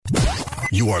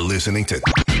You are listening to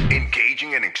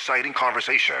engaging and exciting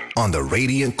conversation on the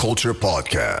Radiant Culture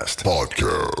Podcast.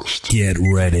 Get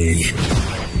ready.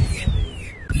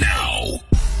 Now.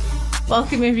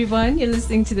 Welcome, everyone. You're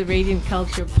listening to the Radiant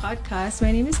Culture Podcast.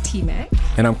 My name is T-Mac.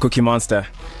 And I'm Cookie Monster.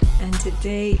 And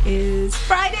today is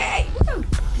Friday. Woo!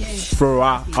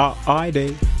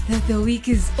 Friday. The week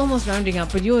is almost rounding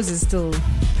up, but yours is still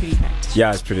pretty packed.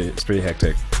 Yeah, it's pretty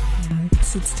hectic. Yeah,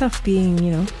 it's tough being,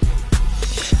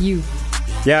 you.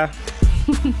 Yeah.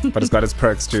 But it's got its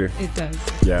perks too. It does.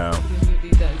 Yeah. It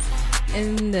really does.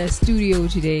 In the studio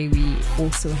today, we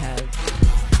also have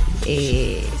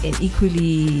an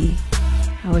equally,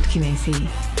 what can I say?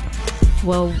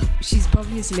 Well, she's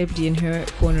probably a celebrity in her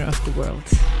corner of the world.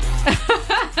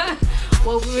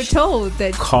 Well, we were told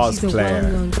that she's a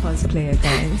well-known cosplayer,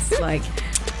 guys. Like,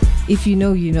 if you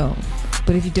know, you know.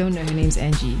 But if you don't know, her name's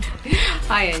Angie.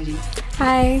 Hi, Angie.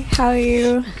 Hi, how are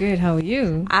you? Good, how are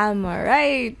you? I'm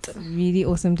alright. Really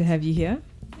awesome to have you here.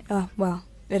 Well,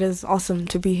 it is awesome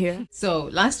to be here. So,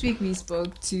 last week we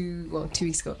spoke to, 2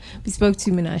 weeks ago, we spoke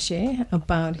to Menashe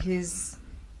about his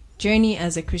journey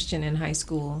as a Christian in high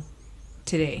school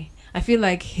today. I feel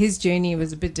like his journey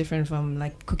was a bit different from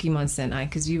like Cookie Monster and I,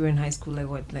 because we were in high school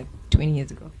like 20 years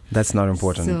ago. That's not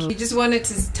important. So he just wanted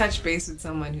to touch base with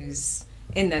someone who's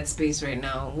in that space right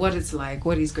now, what it's like,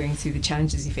 what he's going through, the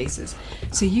challenges he faces.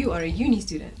 So you are a uni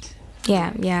student.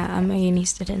 Yeah, I'm a uni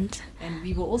student. And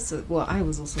we were also, I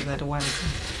was also that a while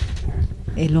ago.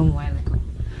 A long while ago.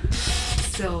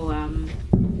 So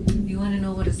we want to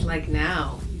know what it's like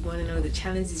now. We want to know the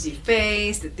challenges you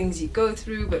face, the things you go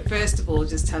through. But first of all,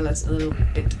 just tell us a little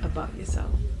bit about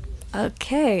yourself.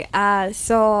 Okay,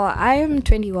 so I am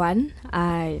 21.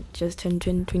 I just turned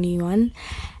 21.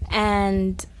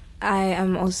 And I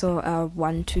am also a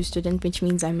 1-2 student, which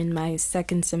means I'm in my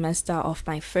second semester of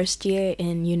my first year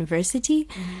in university.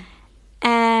 Mm-hmm.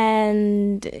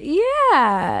 And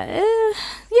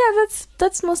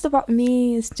that's most about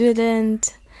me, a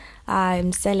student.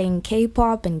 I'm selling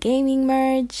K-pop and gaming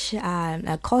merch. I'm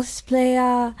a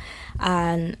cosplayer,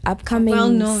 an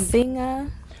upcoming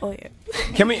singer. Oh yeah.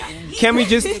 Can we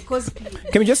just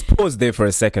pause there for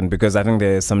a second, because I think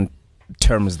there are some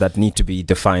terms that need to be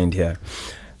defined here.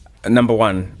 Number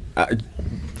one,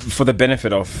 for the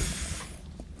benefit of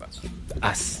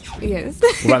us. Yes.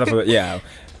 Rather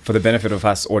for the benefit of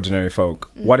us ordinary folk.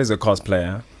 What is a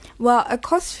cosplayer? Well, a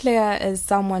cosplayer is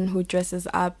someone who dresses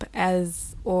up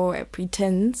as, or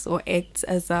pretends or acts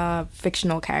as a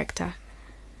fictional character.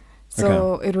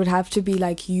 So It would have to be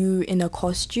like you in a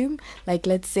costume. Like,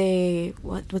 let's say,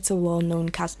 what's a well-known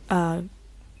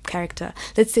character?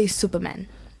 Let's say Superman.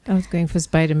 I was going for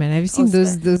Spider-Man. Have you seen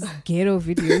those ghetto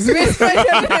videos where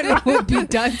Spider-Man would be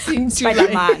dancing to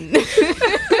Spider-Man?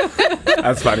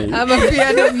 That's funny. I'm a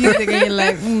fan of music and you're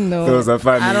like, no. Those are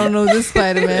funny. I don't know this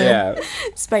Spider-Man. Yeah.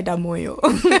 Spider-Moyo.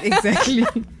 Exactly.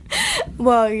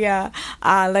 Well, yeah.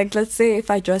 Like, let's say if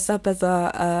I dress up as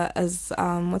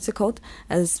what's it called?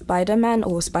 As Spider-Man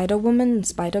or Spider-Woman,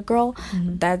 Spider-Girl,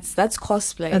 that's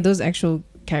cosplay. Are those actual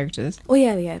characters? Oh,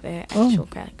 yeah, they're actual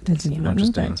characters.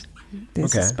 Interesting.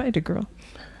 There's a Spider-Girl.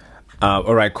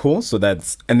 All right, cool. So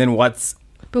and then what's...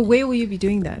 But where will you be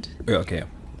doing that? Okay.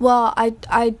 Well,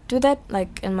 I do that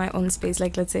like in my own space,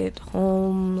 like let's say at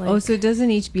home. Like, so it doesn't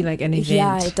need to be like an event?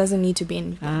 Yeah, it doesn't need to be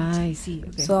an event. I see.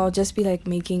 Okay. So I'll just be like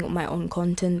making my own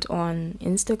content on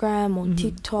Instagram or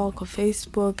TikTok or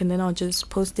Facebook, and then I'll just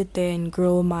post it there and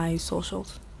grow my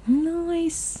socials.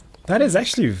 Nice. That is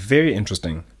actually very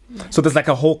interesting. So there's like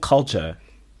a whole culture.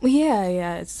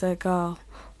 Yeah, it's like a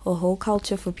whole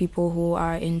culture for people who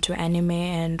are into anime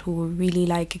and who really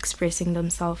like expressing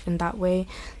themselves in that way.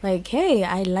 Like, hey,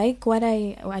 I like what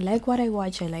I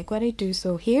watch, I like what I do,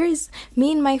 so here's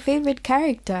me and my favorite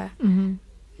character.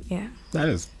 Yeah, that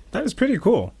is pretty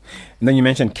cool. And then you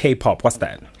mentioned K-pop. What's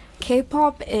that?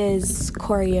 K-pop is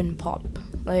Korean pop,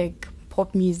 like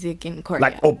pop music in Korea,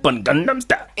 like Open Gangnam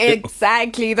Style.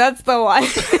 Exactly, that's the one.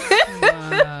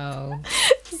 Wow.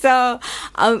 So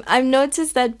I've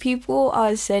noticed that people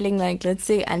are selling, like, let's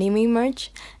say anime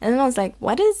merch, and then I was like,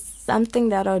 what is something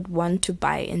that I'd want to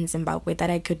buy in Zimbabwe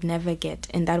that I could never get?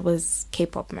 And that was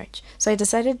K-pop merch. So I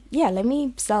decided, let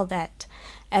me sell that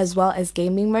as well as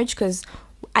gaming merch, because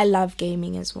I love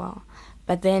gaming as well.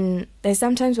 But then there's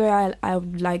sometimes where I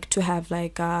would like to have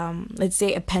like let's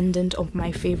say a pendant of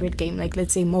my favorite game, like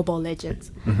let's say Mobile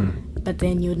Legends. But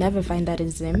then you'd never find that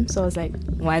in Zim, so I was like,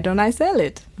 why don't I sell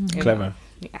it? Clever.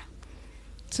 Yeah.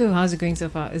 So how's it going so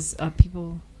far? Are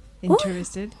people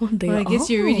interested. Well, I guess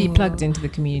you're really plugged into the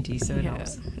community, so it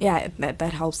helps. Yeah, that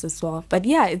helps as well. But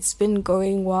yeah, it's been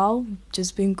going well,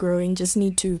 just been growing. Just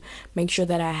need to make sure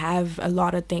that I have a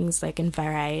lot of things like in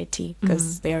variety,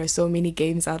 because there are so many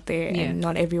games out there and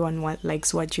not everyone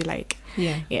likes what you like.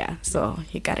 Yeah, so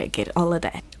you gotta get all of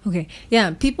that. Okay,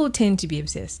 yeah, people tend to be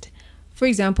obsessed. For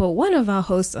example, one of our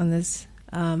hosts on this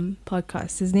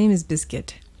podcast, his name is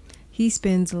Biscuit. He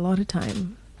spends a lot of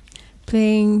time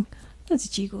playing, what's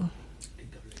it, Chico?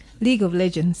 League of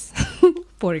Legends,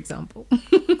 for example.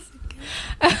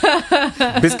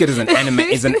 Biscuit is an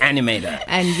animator.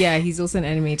 And yeah, he's also an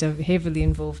animator, heavily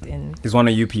involved in... He's one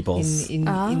of you peoples.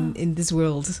 In this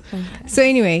world. Okay. So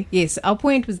anyway, yes, our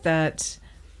point was that...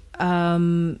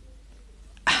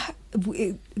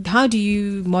 how do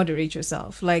you moderate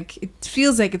yourself? Like, it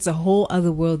feels like it's a whole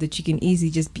other world that you can easily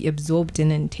just be absorbed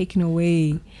in and taken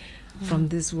away from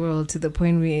this world, to the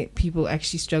point where people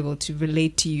actually struggle to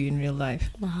relate to you in real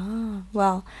life.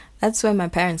 Well, that's where my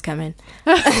parents come in.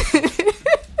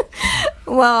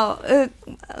 Well,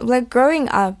 like growing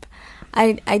up,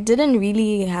 I didn't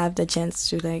really have the chance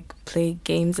to like play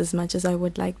games as much as I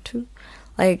would like to.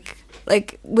 Like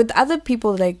with other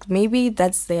people, like maybe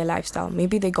that's their lifestyle.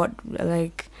 Maybe they got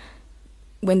like,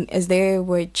 as they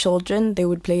were children, they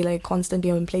would play like constantly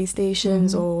on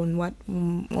PlayStations or on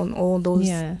all those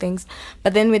things.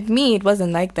 But then with me, it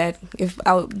wasn't like that.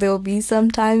 There'll be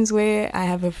some times where I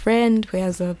have a friend who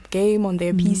has a game on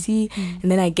their PC,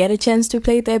 and then I get a chance to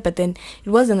play there. But then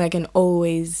it wasn't like an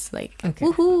always like,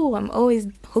 woohoo, I'm always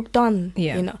hooked on,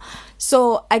 you know.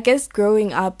 So I guess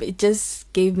growing up, it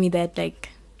just gave me that like,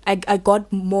 I got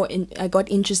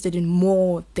interested in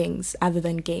more things other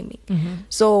than gaming.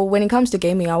 So when it comes to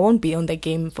gaming, I won't be on the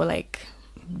game for like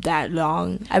that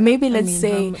long.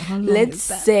 Let's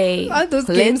say are those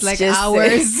games like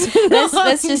hours?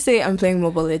 let's just say I'm playing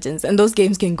Mobile Legends, and those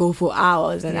games can go for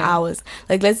hours and hours.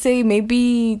 Like let's say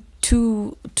maybe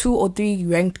two or three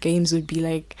ranked games would be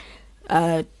like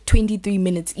 23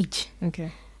 minutes each.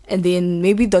 Okay. And then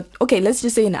maybe let's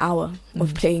just say an hour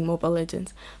of playing Mobile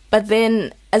Legends. But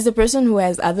then as a person who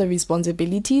has other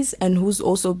responsibilities and who's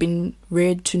also been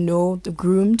groomed to know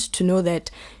that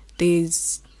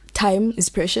there's time is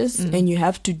precious and you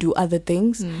have to do other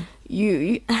things,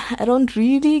 I don't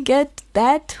really get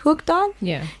that hooked on.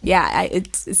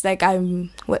 It's like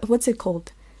I'm what's it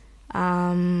called,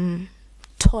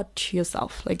 taught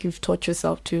yourself, like you've taught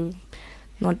yourself to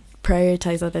not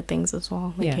prioritize other things as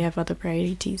well, like you have other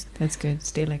priorities. That's good.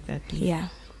 Stay like that, dude.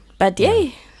 But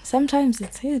sometimes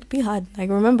it'd be hard. Like,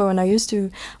 remember when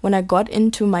I got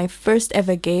into my first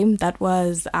ever game, that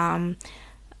was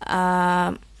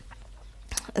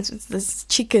this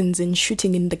chickens and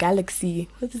shooting in the galaxy.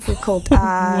 What is it called?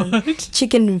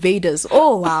 Chicken Invaders.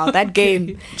 Oh wow, that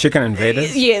game. Chicken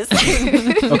Invaders? Yes.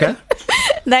 Okay.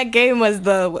 That game was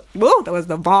that was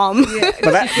the bomb.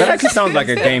 But that actually sounds like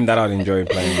a game that I'd enjoy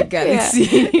playing.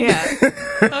 Galaxy.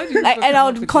 And I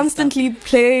would constantly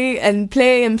play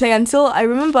until I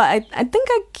remember I think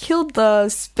I killed the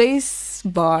space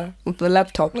bar with the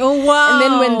laptop. Oh wow. And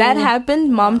then when that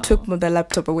happened, Mom took the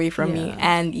laptop away from me,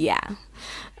 and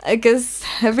I guess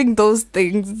having those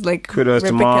things like kudos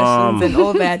repercussions and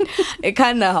all that, it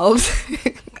kind of helps.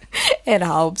 It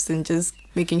helps in just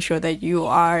making sure that you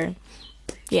are,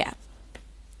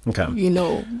 you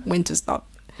know when to stop.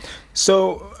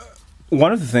 So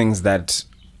one of the things that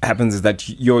happens is that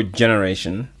your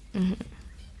generation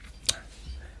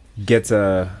gets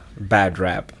a bad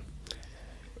rap.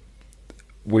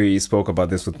 We spoke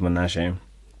about this with Menashe,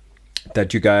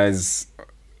 that you guys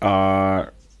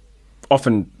are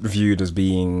often viewed as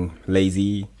being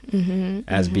lazy,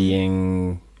 as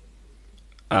being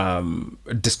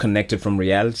disconnected from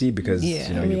reality, because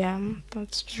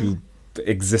that's true. You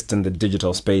exist in the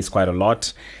digital space quite a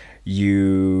lot.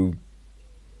 You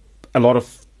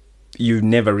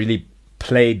never really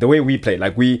played the way we played.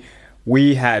 Like we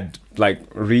had like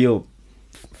real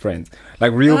friends,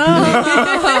 like real people.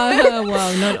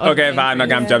 Wow, not okay, fine.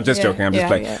 Okay, I'm just joking. I'm just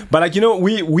playing. Yeah. But like, you know,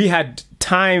 we had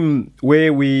time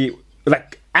where we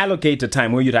like allocated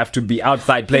time where you'd have to be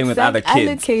outside playing with other kids.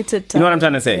 Allocated time. You know what I'm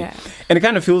trying to say? Yeah. And it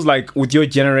kind of feels like with your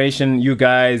generation, you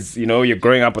guys, you know, you're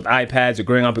growing up with iPads, you're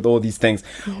growing up with all these things.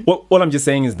 What I'm just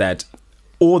saying is that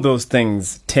all those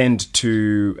things tend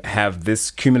to have this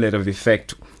cumulative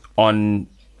effect on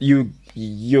you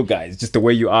guys, just the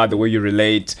way you are, the way you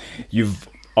relate. You've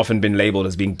often been labeled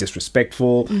as being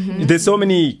disrespectful. There's so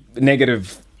many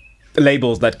negative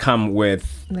labels that come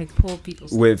with like poor people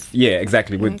stuff.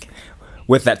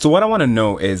 With that. So what I want to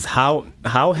know is how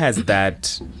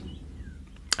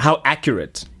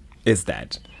accurate is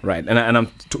that? Right. And I'm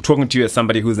talking to you as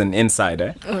somebody who's an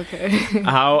insider. Okay.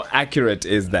 How accurate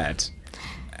is that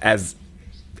as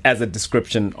a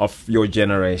description of your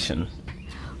generation?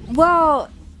 Well,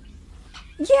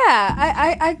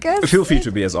 yeah, I guess... Feel free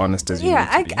to be as honest as you need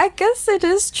to be. I guess it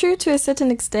is true to a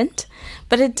certain extent.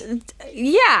 But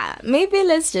maybe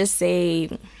let's just say...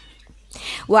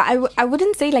 Well, I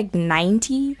wouldn't say like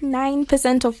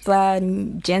 99% of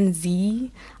the Gen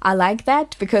Z are like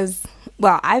that because,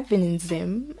 well, I've been in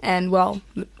Zim and, well,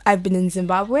 I've been in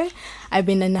Zimbabwe, I've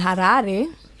been in Harare,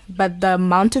 but the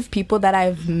amount of people that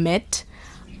I've met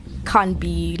can't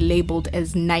be labeled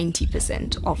as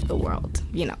 90% of the world,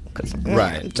 you know.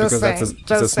 Right, because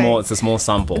it's a small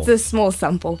sample. It's a small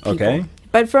sample of people. Okay.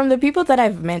 But from the people that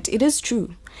I've met, it is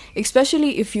true,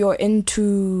 especially if you're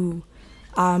into...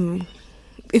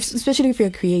 especially if you're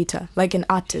a creator, like an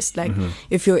artist, like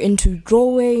if you're into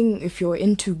drawing, if you're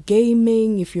into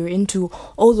gaming, if you're into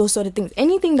all those sort of things,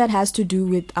 anything that has to do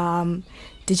with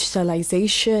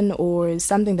digitalization or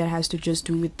something that has to just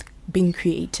do with being a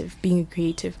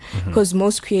creative, because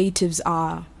most creatives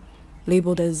are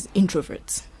labeled as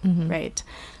introverts, right?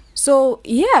 So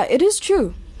yeah, it is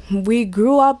true. We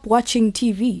grew up watching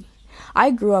TV.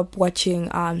 I grew up watching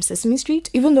Sesame Street,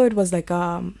 even though it was like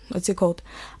what's it called?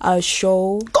 A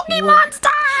show. Cookie Monster!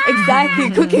 Exactly,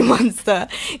 Cookie Monster.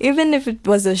 Even if it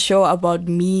was a show about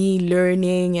me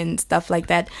learning and stuff like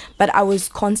that, but I was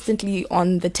constantly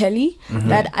on the telly,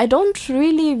 that I don't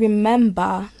really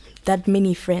remember that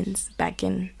many friends back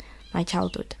in my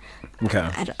childhood. Okay.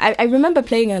 I remember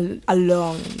playing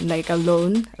alone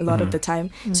a lot of the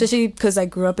time, especially because I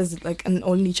grew up as like an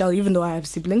only child. Even though I have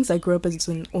siblings, I grew up as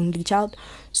an only child.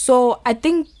 So I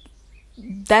think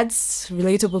that's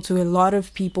relatable to a lot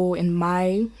of people a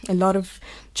lot of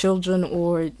children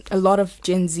or a lot of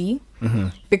Gen Z,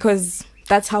 because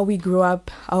that's how we grew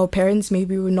up. Our parents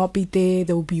maybe will not be there.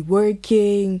 They'll be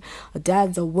working. Our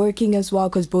dads are working as well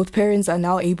because both parents are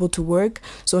now able to work.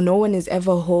 So no one is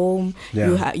ever home.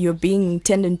 Yeah. You're being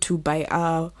tended to by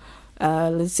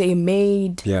let's say a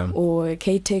maid or a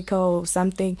caretaker or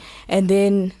something. And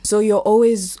then so you're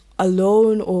always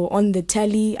alone or on the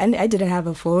telly. And I didn't have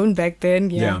a phone back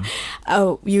then.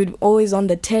 You'd always on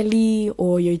the telly,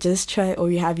 or you just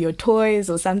or you have your toys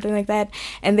or something like that.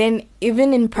 And then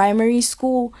even in primary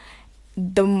school,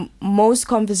 the most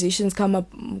conversations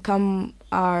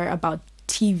are about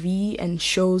TV and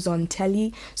shows on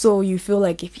telly. So you feel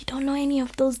like if you don't know any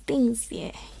of those things,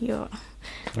 you're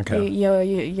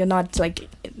not like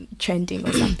trending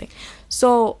or something.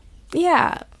 So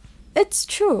yeah, it's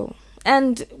true.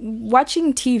 And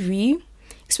watching TV,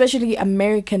 especially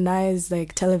Americanized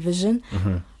like television,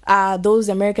 those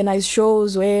Americanized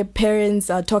shows where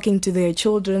parents are talking to their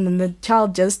children and the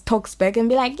child just talks back and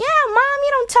be like, yeah, mom,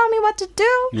 you don't tell me what to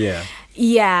do.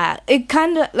 Yeah, it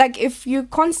kind of like, if you're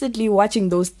constantly watching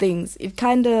those things, it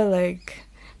kind of like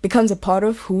becomes a part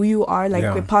of who you are, like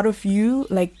a part of you,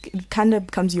 like it kind of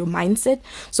becomes your mindset.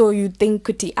 So you think,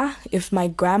 if my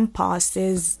grandpa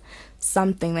says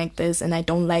something like this and I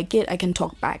don't like it, I can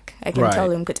talk back. I can tell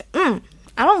him, I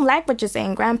don't like what you're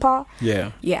saying, grandpa.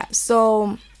 Yeah.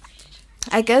 So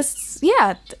I guess,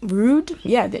 rude.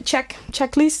 The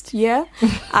checklist.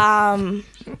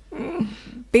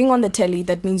 Being on the telly,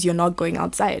 that means you're not going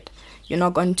outside. You're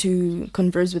not going to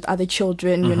converse with other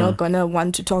children. You're not going to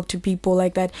want to talk to people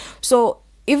like that. So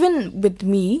even with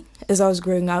me, as I was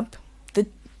growing up, the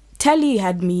telly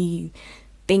had me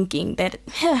thinking that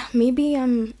maybe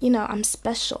I'm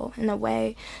special in a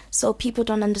way, so people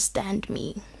don't understand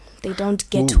me. They don't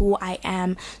get who I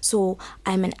am, so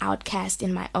I'm an outcast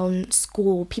in my own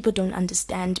school. People don't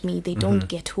understand me. They don't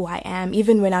get who I am.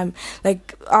 Even when I'm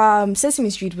like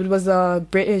Sesame Street, it was a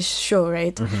British show,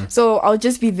 right? So I'll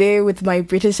just be there with my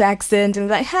British accent and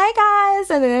like, hi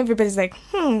guys, and then everybody's like,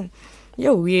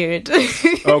 you're weird.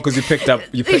 Because you picked up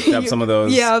some of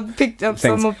those. Yeah, I picked up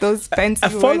things. Some of those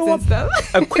fancy words and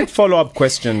stuff. A quick follow-up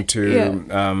question to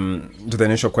the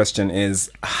initial question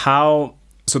is how.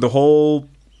 So the whole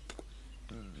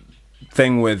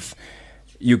thing with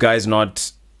you guys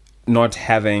not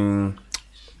having.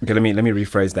 Okay, let me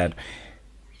rephrase that.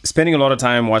 Spending a lot of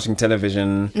time watching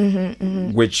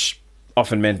television, which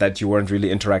often meant that you weren't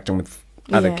really interacting with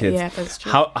other kids. Yeah, that's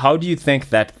true. How do you think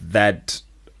that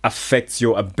affects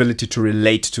your ability to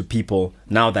relate to people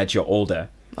now that you're older?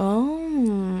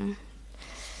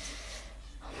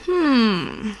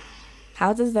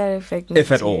 How does that affect me?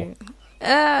 If at all.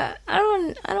 I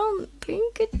don't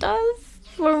think it does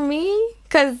for me.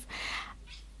 Because,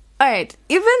 alright,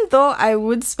 even though I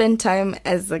would spend time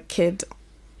as a kid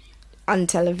on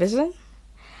television,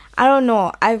 I don't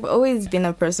know. I've always been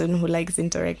a person who likes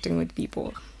interacting with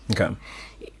people. Okay.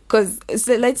 Because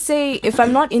let's say if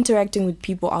I'm not interacting with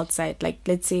people outside, like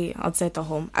let's say outside the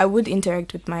home, I would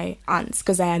interact with my aunts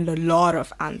because I had a lot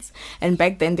of aunts. And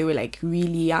back then they were like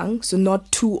really young, so not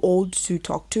too old to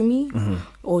talk to me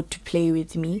or to play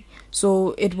with me.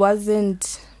 So it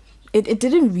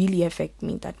didn't really affect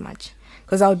me that much.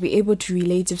 Because I would be able to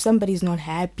relate. If somebody's not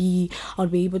happy, I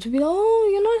would be able to be, oh,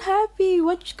 you're not happy.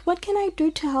 What can I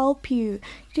do to help you?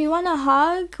 Do you want a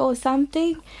hug or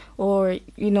something? Or,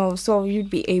 so you'd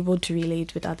be able to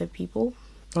relate with other people.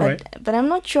 But I'm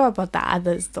not sure about the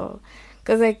others, though.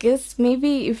 Because I guess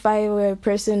maybe if I were a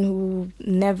person who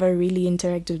never really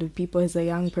interacted with people as a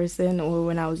young person or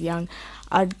when I was young,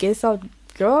 I'd guess I'd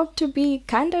grow up to be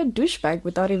kind of douchebag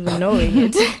without even knowing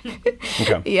it.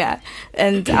 Okay. Yeah.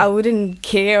 And I wouldn't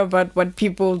care about what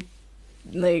people,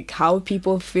 like how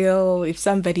people feel. If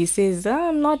somebody says,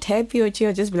 I'm not happy with you,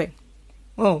 I'll just be like,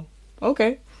 oh,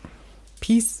 okay.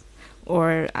 Peace.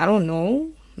 Or I don't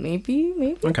know.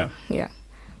 Maybe. Okay. Yeah.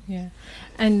 Yeah.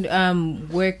 And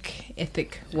work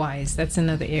ethic wise, that's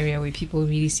another area where people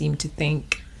really seem to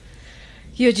think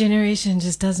your generation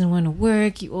just doesn't want to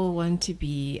work. You all want to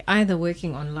be either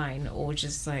working online or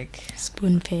just like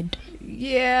spoon-fed.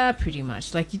 Yeah, pretty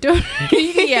much. Like you don't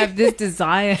really have this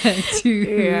desire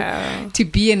to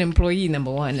be an employee, number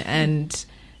one, and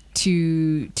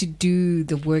to do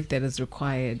the work that is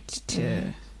required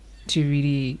to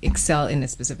really excel in a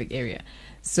specific area.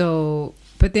 So,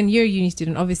 but then you're a uni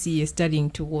student. Obviously, you're studying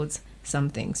towards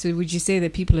something. So, would you say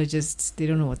that people are they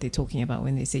don't know what they're talking about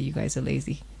when they say you guys are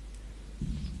lazy?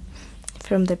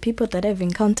 From the people that I've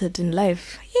encountered in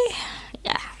life,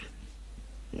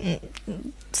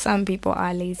 some people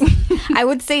are lazy. I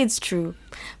would say it's true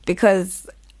because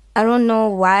I don't know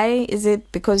why. Is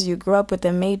it because you grew up with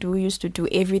a maid who used to do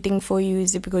everything for you?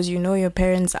 Is it because your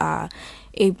parents are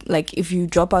like if you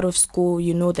drop out of school,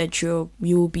 you know that you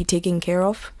will be taken care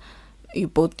of?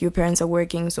 Both your parents are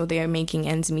working, so they are making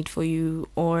ends meet for you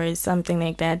or something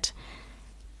like that.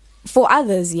 For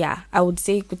others, I would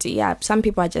say, some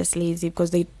people are just lazy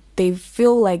because they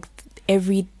feel like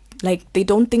they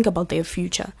don't think about their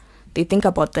future. They think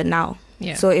about the now.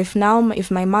 Yeah. So if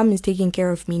my mom is taking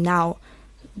care of me now,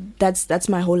 that's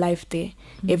my whole life there.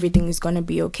 Mm-hmm. Everything is gonna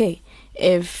be okay.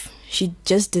 If she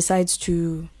just decides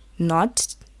to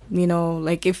not,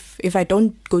 like if I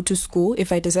don't go to school,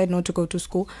 if I decide not to go to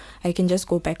school, I can just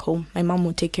go back home. My mom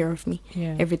will take care of me.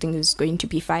 Yeah. Everything is going to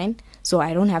be fine. So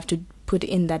I don't have to put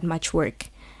in that much work.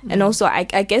 Mm-hmm. And also I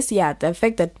guess the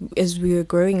fact that as we were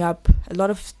growing up, a lot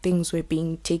of things were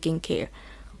being taken care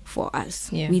for us.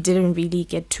 We didn't really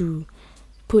get to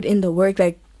put in the work.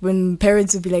 Like when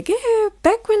parents would be like,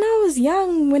 back when I was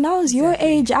young, when I was your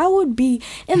age, I would be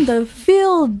in the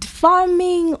field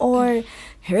farming or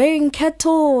rearing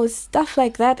cattle, stuff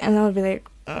like that. And I would be like,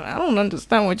 I don't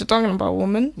understand what you're talking about,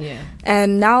 woman.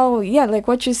 And now like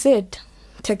what you said,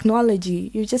 technology,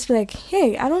 you just be like,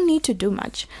 hey, I don't need to do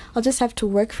much. I'll just have to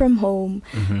work from home,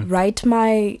 write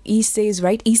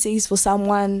essays for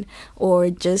someone, or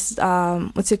just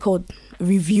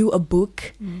review a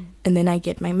book, and then I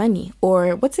get my money.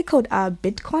 Or Bitcoin?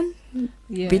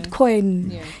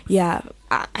 Bitcoin.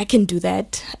 I can do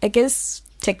that. I guess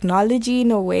technology in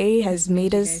a way has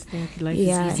made us think life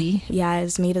is easy.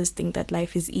 Has made us think that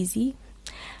life is easy.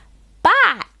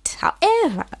 But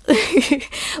however,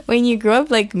 when you grow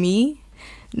up like me,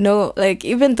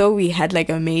 even though we had like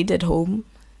a maid at home,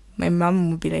 my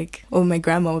mom would be like, or my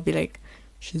grandma would be like,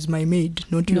 she's my maid,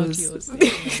 not yours.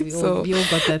 We all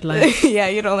got that life.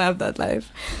 You don't have that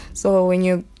life. So when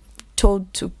you're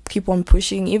told to keep on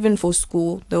pushing, even for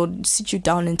school, they'll sit you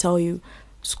down and tell you,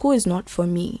 school is not for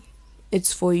me,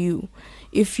 it's for you.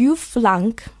 If you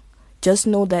flunk, just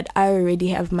know that I already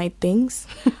have my things.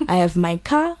 I have my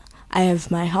car, I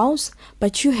have my house,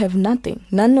 but you have nothing.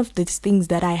 None of these things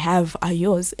that I have are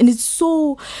yours. And it's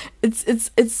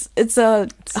a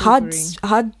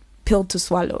hard pill to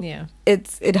swallow.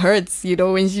 It hurts,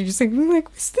 when she's like,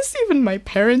 is this even my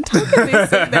parent? How can they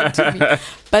say that to me?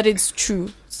 But it's true.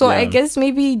 So I guess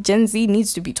maybe Gen Z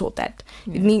needs to be taught that.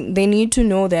 They need to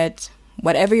know that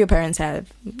whatever your parents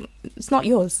have, it's not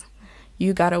yours.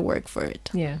 You gotta work for it.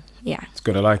 It's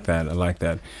good. I like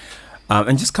that.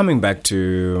 And just coming back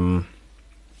to,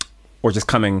 or just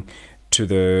coming to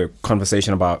the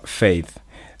conversation about faith.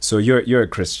 So you're a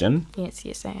Christian.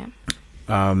 Yes, I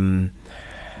am.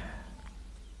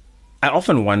 I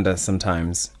often wonder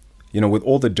sometimes, with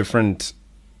all the different.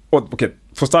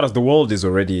 For starters, the world is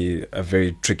already a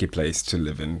very tricky place to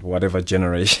live in, whatever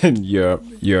generation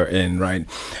you're in, right?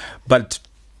 But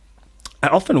I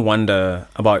often wonder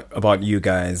about you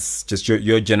guys, just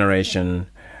your generation.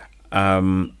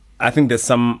 I think there's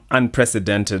some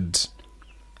unprecedented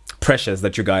pressures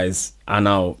that you guys are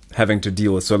now having to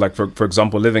deal with. So like, for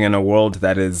example, living in a world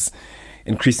that is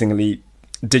increasingly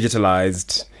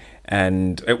digitalized,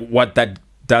 and what that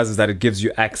does is that it gives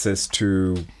you access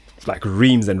to like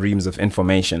reams and reams of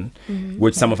information,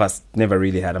 which some of us never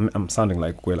really had. I'm sounding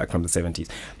like we're like from the 70s,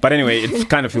 but anyway, it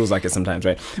kind of feels like it sometimes,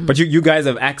 right? But you guys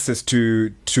have access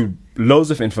to loads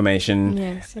of information.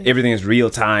 Yes. Everything is real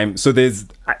time. So there's,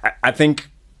 I think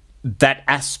that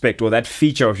aspect or that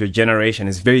feature of your generation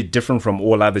is very different from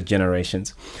all other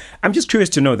generations. I'm just curious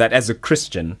to know that as a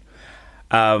Christian,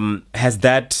 has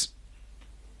that,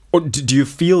 or do you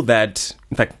feel that,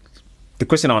 in fact, the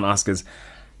question I want to ask is,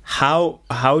 how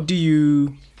do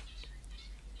you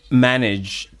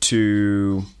manage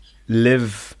to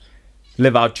live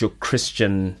out your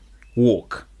Christian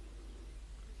walk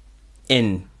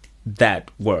in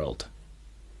that world?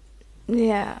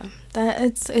 Yeah,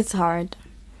 it's hard.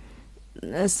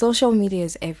 Social media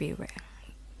is everywhere.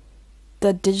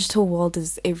 The digital world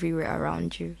is everywhere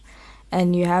around you,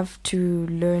 and you have to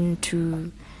learn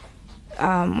to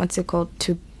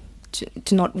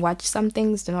to not watch some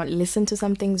things, to not listen to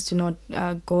some things, to not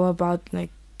go about like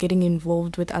getting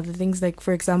involved with other things. Like,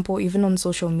 for example, even on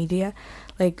social media,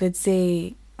 like let's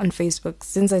say on Facebook,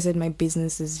 since I said my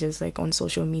business is just like on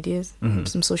social medias,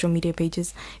 some social media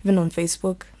pages, even on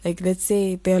Facebook, like let's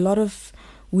say there are a lot of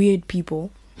weird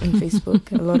people on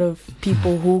Facebook, a lot of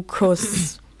people who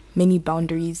cross many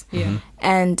boundaries. Yeah.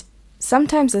 And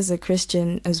sometimes as a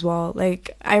Christian as well,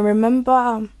 like I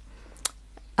remember,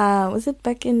 was it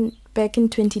back in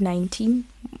 2019?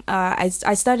 I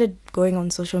started going on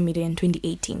social media in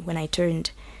 2018 when I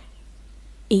turned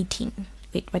 18.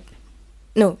 Wait, what?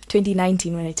 No,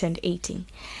 2019 when I turned 18.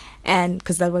 And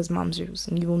because that was mom's rules,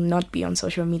 and you will not be on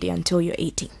social media until you're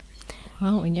 18.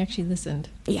 Wow, and you actually listened.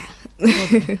 Yeah.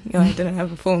 I didn't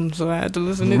have a phone, so I had to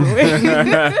listen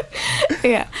anyway.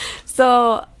 Yeah.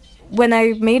 So when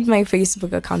I made my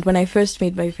Facebook account, when I first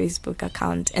made my Facebook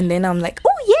account, and then I'm like, oh,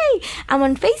 yay, I'm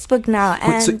on Facebook now.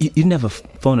 And Wait, so you didn't have a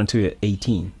phone until you're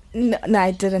 18? No,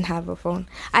 I didn't have a phone.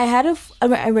 I had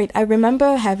I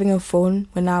remember having a phone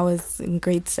when I was in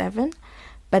grade 7,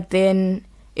 but then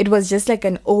it was just like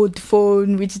an old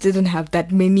phone which didn't have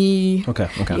that many. Okay.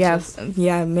 Okay,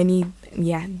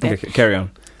 carry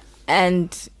on.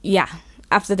 And yeah,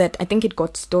 after that, I think it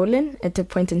got stolen at a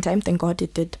point in time. Thank God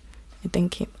it did. I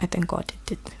thank God it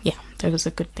did. Yeah, that was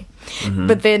a good thing.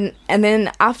 But then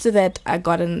after that, I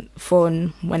got a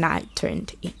phone when I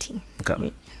turned 18.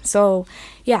 Okay. So,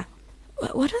 yeah.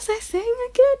 What was I saying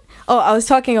again? Oh, I was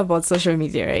talking about social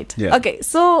media, right? Yeah. Okay,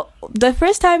 so the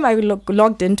first time I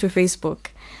logged into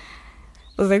Facebook,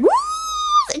 I was like, woo!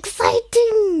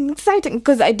 Exciting,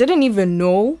 because I didn't even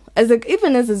know, as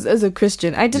a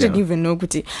Christian, I didn't even know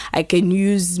I can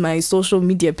use my social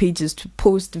media pages to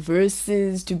post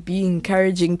verses, to be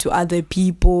encouraging to other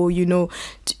people,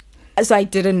 so I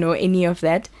didn't know any of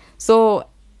that. So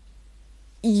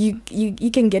you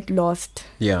can get lost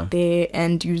there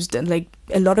and used like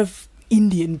a lot of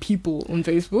Indian people on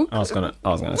Facebook. I was gonna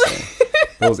say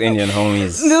those Indian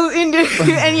homies. Those Indian,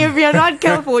 and if you're not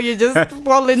careful, you just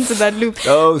fall into that loop.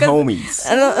 Those homies.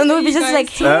 And they'll be just like,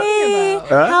 hey,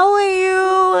 how are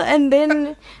you? And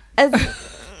then, and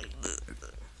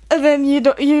then you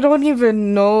don't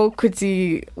even know,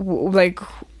 like,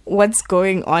 what's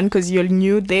going on because you're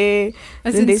new there.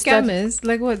 As in scammers?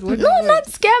 Like what? No, not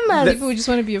scammers. People who just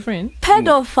want to be your friend.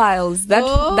 Pedophiles.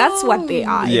 That's what they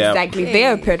are. Yeah. Exactly. They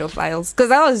are pedophiles. Because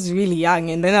I was really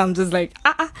young, and then I'm just like,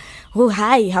 oh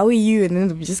hi, how are you? And then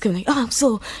they'll be just kind of like, oh,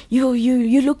 so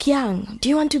you look young. Do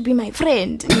you want to be my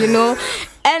friend?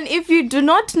 And if you do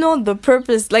not know the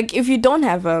purpose, like if you don't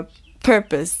have a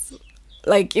purpose,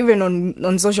 like even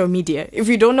on social media, if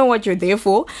you don't know what you're there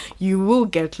for, you will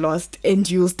get lost and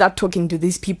you'll start talking to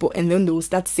these people, and then they'll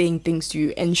start saying things to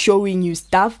you and showing you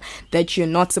stuff that you're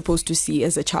not supposed to see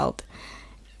as a child.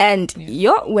 And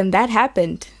when that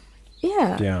happened,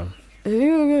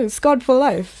 scarred for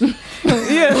life.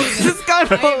 Scarred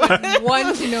for life. I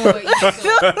want to know what you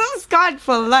said. Scarred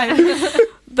for life.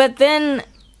 But then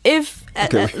if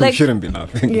we shouldn't be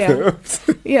laughing.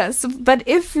 So, but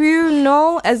if you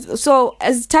know,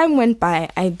 as time went by,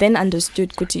 I then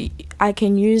understood, Kuti, I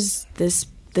can use this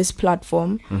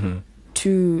platform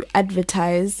to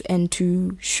advertise and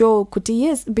to show kuti,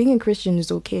 yes, being a Christian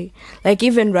is okay. Like,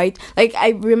 even like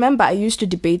I remember I used to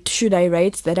debate, should I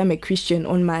write that I'm a Christian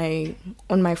on my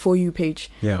For You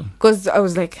page? Yeah. Because I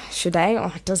was like, should I?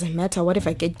 Oh, it doesn't matter. What if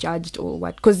I get judged or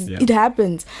what? Because Yeah. it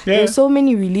happens. Yeah. There's so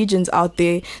many religions out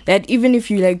there that even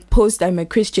if you like post I'm a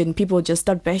Christian, people just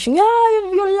start bashing.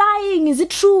 You're lying. Is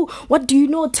it true? What do you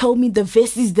know? Tell me the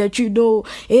verses that you know.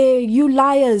 Hey, you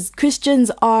liars. Christians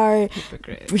are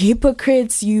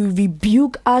hypocrites. You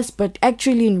rebuke us, but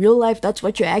actually in real life, that's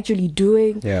what you're actually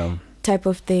doing. Yeah. Type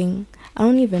of thing. I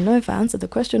don't even know if I answered the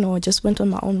question or I just went on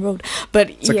my own road. But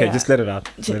It's okay, just let it out.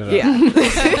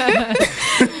 Yeah.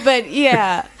 But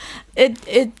yeah,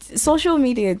 it social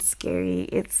media, it's scary.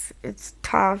 It's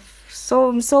tough.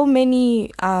 So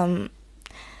many how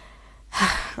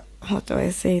do I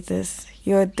say this?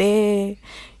 You're there,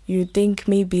 you think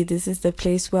maybe this is the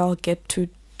place where I'll get to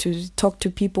talk to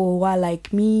people who are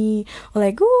like me, or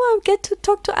like, oh, I'll get to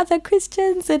talk to other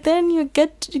Christians, and then you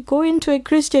get to go into a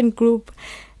Christian group,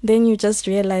 then you just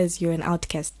realize you're an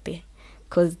outcast there.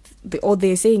 Because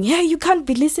they're saying, yeah, you can't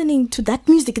be listening to that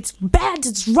music. It's bad.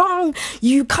 It's wrong.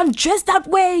 You can't dress that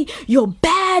way. You're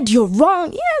bad. You're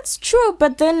wrong. Yeah, it's true.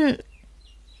 But then,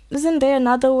 isn't there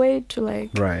another way to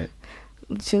like, right,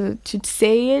 to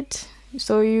say it?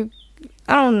 So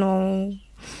I don't know.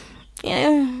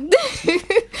 Yeah.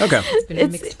 It's Okay. been a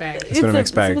mixed bag. It's been a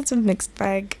mixed bag. It's a mixed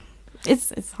bag.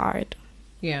 It's hard.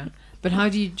 Yeah. But how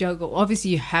do you juggle?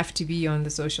 Obviously, you have to be on the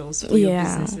socials for your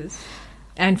businesses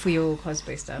and for your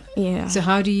cosplay stuff. Yeah. So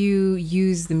how do you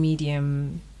use the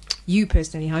medium, you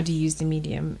personally, how do you use the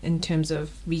medium in terms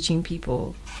of reaching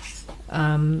people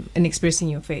and expressing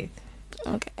your faith?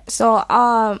 Okay. So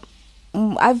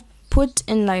I've put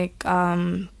in like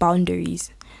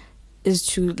boundaries, is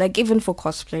to like, even for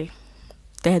cosplay,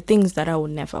 there are things that I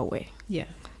would never wear. Yeah.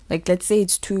 Like, let's say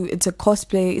it's a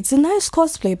cosplay, it's a nice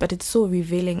cosplay, but it's so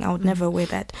revealing, I would never wear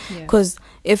that. Because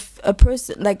if a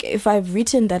person, like, if I've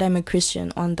written that I'm a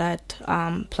Christian on that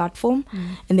platform,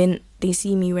 and then they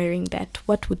see me wearing that,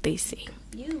 what would they say?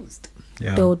 Used.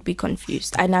 Yeah. They would be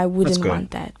confused, and I wouldn't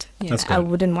want that. Yeah. I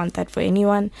wouldn't want that for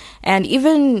anyone. And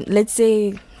even, let's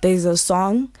say there's a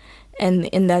song, and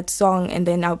in that song, and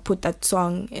then I'll put that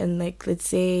song in, like, let's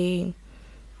say,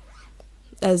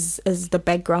 as the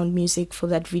background music for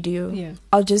that video.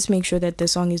 I'll just make sure that the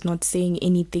song is not saying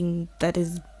anything that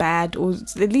is bad, or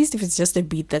at least if it's just a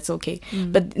beat, that's okay.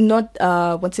 But not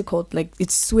what's it called, like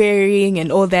it's swearing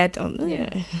and all that.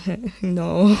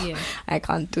 No, I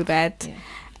can't do that.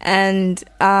 And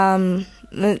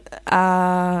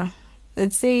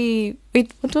let's say,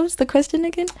 wait, what was the question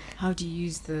again? How do you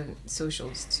use the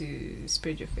socials to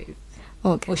spread your faith?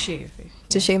 Okay. Or share your faith.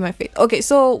 To share my faith. Okay,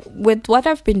 so with what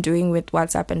I've been doing with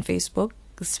WhatsApp and Facebook,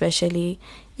 especially,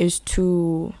 is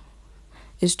to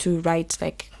write,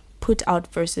 like, put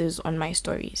out verses on my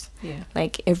stories. Yeah.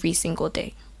 Like, every single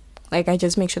day. Like, I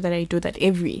just make sure that I do that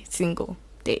every single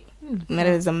day. No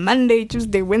matter if it's a Monday,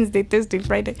 Tuesday, Wednesday, Thursday,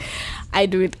 Friday. I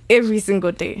do it every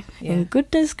single day. Yeah. And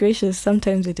goodness gracious,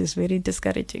 sometimes it is very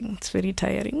discouraging. It's very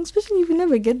tiring. Especially if you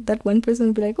never get that one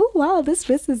person to be like, oh, wow, this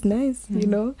verse is nice, you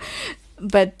know?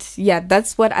 But yeah,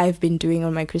 that's what I've been doing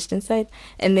on my Christian side.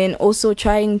 And then also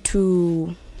trying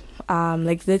to,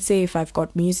 like, let's say if I've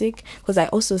got music, because I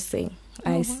also sing.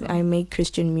 I make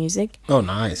Christian music. Oh,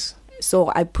 nice.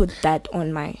 So I put that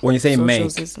on my When you say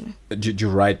socials. make, do you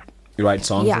write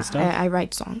songs and stuff? Yeah, I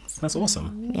write songs. That's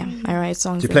awesome. Yeah, I write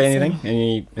songs. Do you play and anything? sing.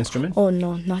 Any instrument? Oh,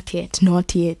 no, not yet.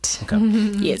 Not yet. Okay.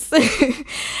 Yes.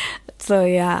 So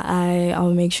yeah,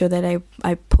 I'll make sure that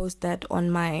I post that on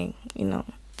my,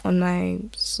 on my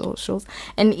socials.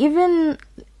 And even,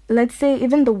 let's say,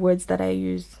 even the words that I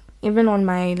use, even on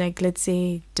my, like, let's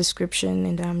say, description,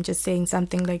 and I'm just saying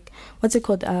something like, what's it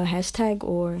called, a hashtag,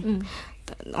 or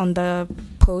on the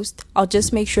post, I'll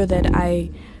just make sure that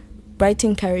I write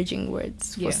encouraging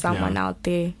words for someone out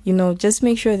there. Just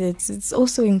make sure that it's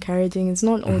also encouraging. It's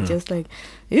not all just like,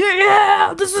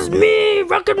 yeah, this is me,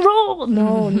 rock and roll.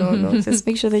 No. Just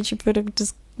make sure that you put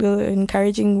just an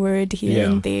encouraging word here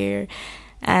and there.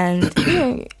 And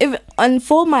and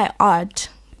for my art,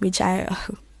 which oh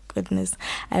goodness,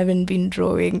 I haven't been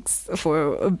drawing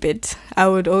for a bit. I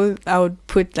would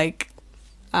put like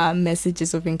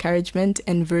messages of encouragement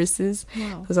and verses,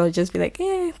 because I would just be like,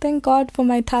 thank God for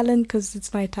my talent, because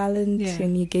it's my talent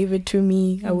and He gave it to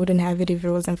me. I wouldn't have it if it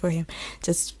wasn't for Him.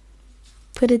 Just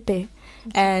put it there.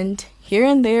 And here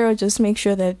and there, I'll just make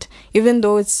sure that even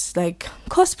though it's like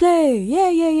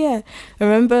cosplay,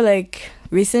 remember, like,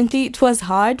 recently, it was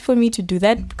hard for me to do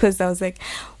that because I was like,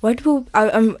 what will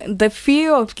the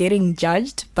fear of getting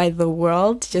judged by the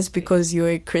world just because you're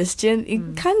a Christian,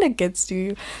 it kind of gets to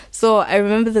you. So I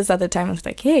remember this other time I was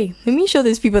like, hey, let me show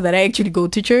these people that I actually go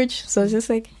to church. So I was just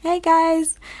like, hey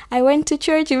guys, I went to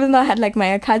church even though I had like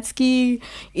my Akatsuki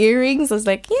earrings. I was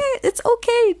like, yeah, it's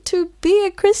okay to be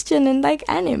a Christian and like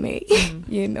anime.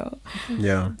 You know.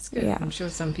 Yeah. That's good. Yeah. I'm sure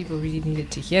some people really needed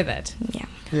to hear that. Yeah.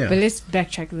 But let's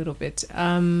backtrack a little bit.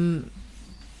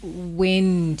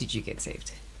 When did you get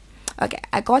saved? Okay,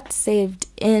 I got saved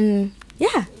in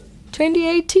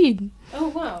 2018. Oh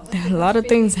wow. A lot of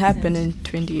things happened in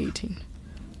 2018.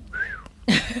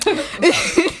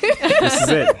 This is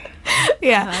it.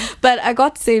 Yeah, but I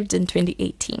got saved in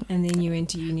 2018. And then you went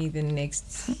to uni the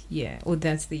next year, or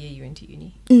that's the year you went to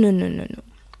uni? No.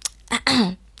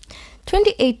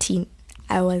 2018,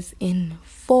 I was in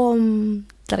Form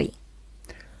 3.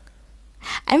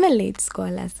 I'm a late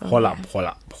scholar, so... Hold up.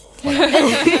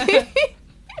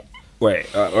 Wait.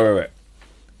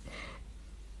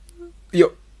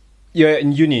 You're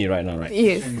in uni right now, right?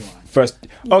 Yes. First.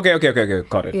 Okay.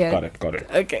 Got it. Yeah. Got it.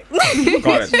 Okay.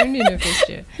 Got it. You're in the first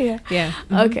year. Yeah. Yeah.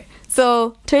 Okay.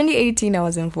 So 2018, I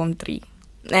was in Form 3.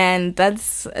 And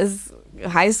that's as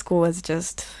high school was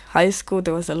just high school.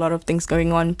 There was a lot of things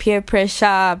going on. Peer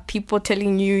pressure, people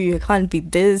telling you can't be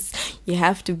this, you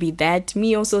have to be that.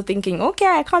 Me also thinking, okay,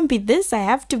 I can't be this, I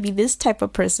have to be this type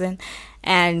of person.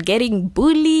 And getting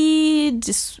bullied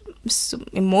just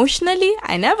emotionally.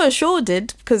 I never showed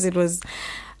it because it was...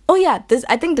 I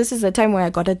think this is the time where I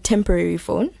got a temporary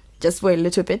phone. Just for a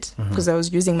little bit, because I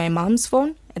was using my mom's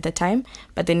phone at the time,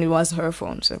 but then it was her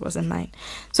phone, so it wasn't mine.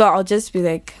 So I'll just be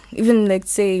like, even like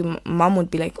say mom would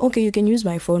be like, okay, you can use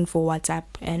my phone for WhatsApp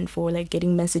and for like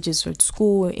getting messages for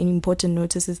school and important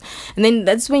notices. And then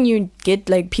that's when you get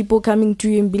like people coming to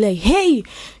you and be like, hey,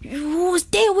 you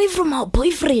stay away from our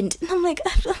boyfriend. And I'm like,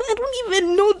 I don't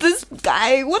even know this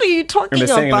guy. What are you talking And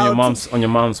they're saying about? on your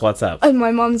mom's WhatsApp. On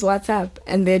my mom's WhatsApp,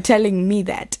 and they're telling me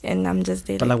that, and I'm just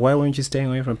there. But like, why weren't you staying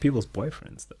away from people's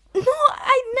boyfriends though? No,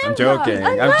 I never. I'm joking.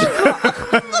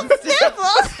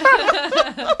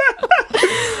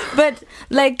 But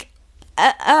like,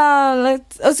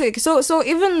 so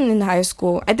even in high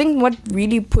school, I think what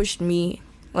really pushed me,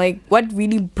 like what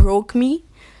really broke me,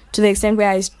 to the extent where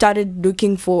I started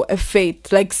looking for a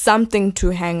faith, like something to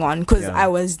hang on, because I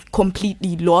was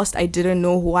completely lost. I didn't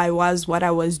know who I was, what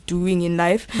I was doing in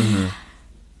life.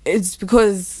 It's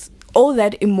because all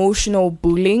that emotional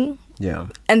bullying. Yeah.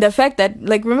 And the fact that,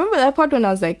 like, remember that part when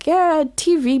I was like, yeah,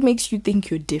 TV makes you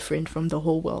think you're different from the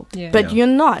whole world. Yeah. But you're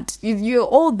not. You're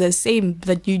all the same,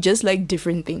 but you just like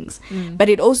different things. But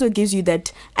it also gives you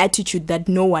that attitude that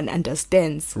no one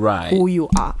understands who you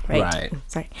are, right?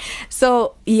 Sorry.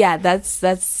 So, yeah, that's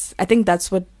I think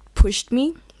that's what pushed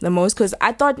me the most, because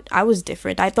I thought I was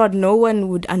different. I thought no one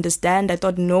would understand. I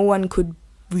thought no one could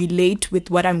relate with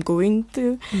what I'm going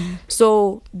through.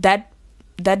 So that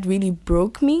really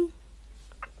broke me,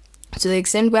 to the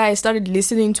extent where I started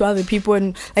listening to other people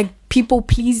and like people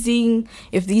pleasing.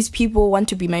 If these people want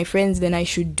to be my friends, then I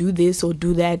should do this or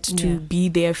do that to be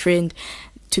their friend,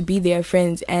 to be their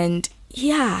friends. And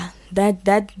yeah,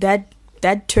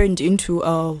 that turned into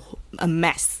a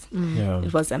mess.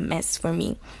 It was a mess for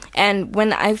me. And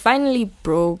when I finally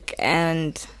broke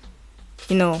and,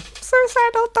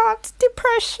 suicidal thoughts,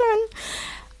 depression,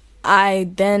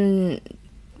 I then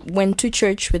went to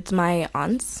church with my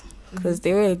aunts, because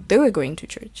they were going to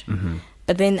church.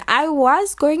 But then I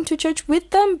was going to church with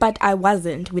them, but I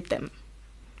wasn't with them.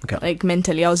 Okay. Like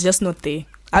mentally, I was just not there.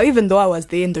 Even though I was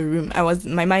there in the room,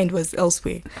 my mind was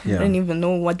elsewhere. I didn't even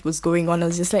know what was going on. I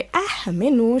was just like,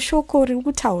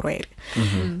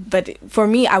 but for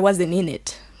me, I wasn't in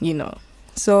it,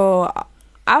 So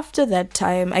after that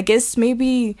time, I guess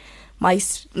maybe my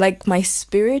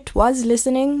spirit was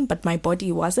listening, but my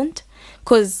body wasn't.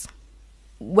 Because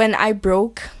when I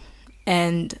broke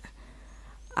and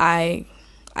I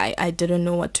didn't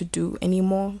know what to do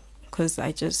anymore, because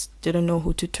I just didn't know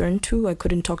who to turn to. I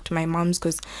couldn't talk to my aunts,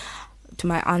 because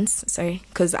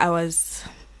I was,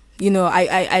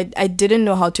 I didn't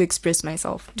know how to express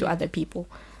myself to other people.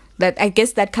 That I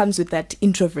guess that comes with that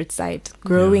introvert side.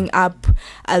 Growing up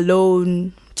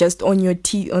alone, just on on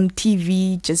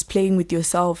TV, just playing with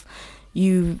yourself,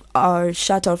 you are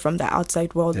shut out from the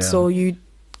outside world. So you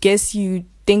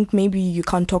think maybe you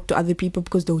can't talk to other people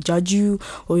because they'll judge you,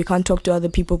 or you can't talk to other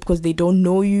people because they don't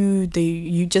know you.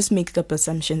 You just make up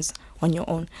assumptions on your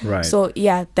own. Right. So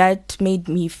yeah, that made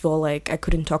me feel like I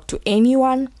couldn't talk to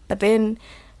anyone. But then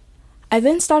I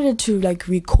started to like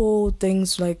recall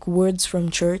things like words from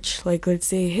church, like let's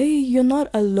say, hey, you're not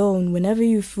alone. Whenever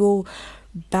you feel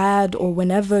bad or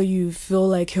whenever you feel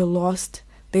like you're lost,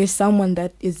 there's someone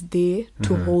that is there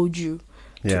to hold you,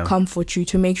 to comfort you,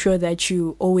 to make sure that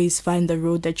you always find the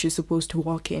road that you're supposed to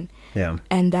walk in. Yeah.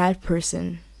 And that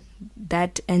person,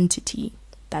 that entity,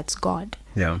 that's God.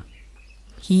 Yeah.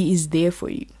 He is there for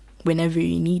you whenever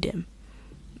you need him.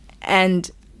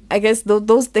 And I guess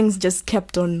those things just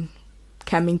kept on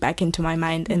coming back into my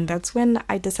mind, and that's when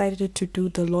I decided to do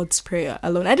the Lord's Prayer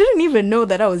alone. I didn't even know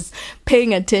that I was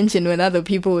paying attention when other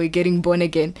people were getting born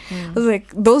again. I was like,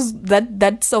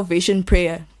 that salvation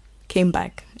prayer came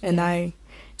back, and I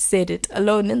said it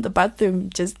alone in the bathroom,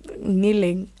 just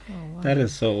kneeling. Oh, wow. That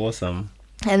is so awesome.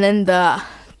 And then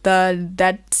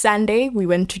that Sunday we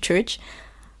went to church.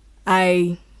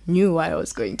 I knew I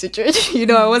was going to church.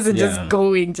 I wasn't just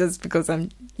going just because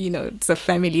it's a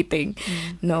family thing.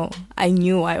 No, I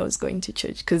knew I was going to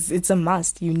church because it's a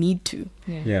must. You need to.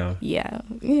 Yeah.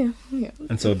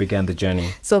 And so began the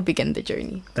journey.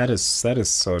 That is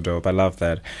so dope. I love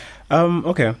that.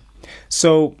 Okay.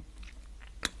 So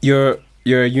you're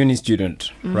a uni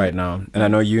student right now, and I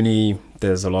know uni,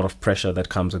 there's a lot of pressure that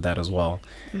comes with that as well.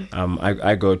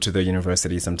 I go to the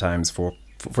university sometimes for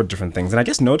different things, and I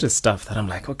just notice stuff that I'm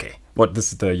like, okay,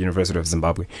 this is the University of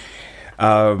Zimbabwe.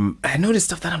 I noticed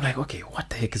stuff that I'm like, okay, what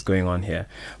the heck is going on here?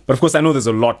 But of course, I know there's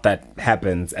a lot that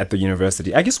happens at the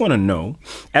university. I just want to know,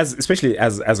 especially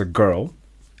as a girl,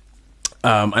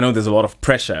 I know there's a lot of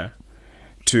pressure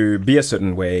to be a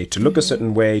certain way, to look a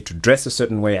certain way, to dress a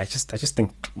certain way. I just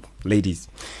think, ladies,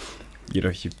 you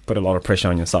put a lot of pressure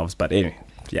on yourselves. But anyway,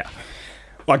 yeah,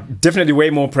 definitely way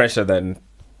more pressure than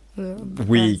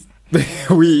we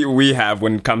have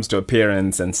when it comes to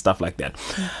appearance and stuff like that.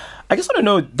 I just want to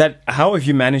know that how have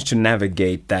you managed to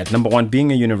navigate that? Number one, being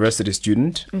a university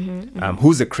student,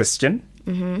 who's a Christian,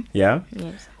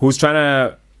 who's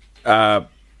trying to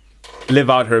live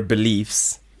out her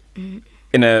beliefs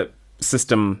in a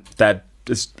system that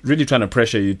is really trying to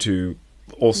pressure you to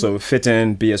also fit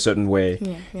in, be a certain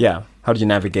way. Yeah. How do you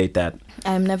navigate that?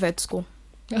 I'm never at school.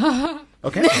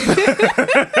 Okay.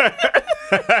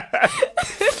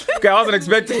 Okay, I wasn't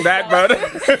expecting that, but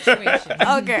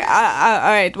okay,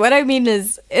 all right. What I mean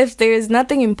is, if there is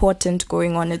nothing important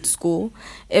going on at school,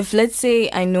 if let's say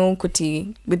I know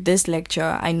Kuti with this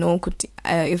lecture, I know Kuti,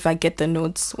 if I get the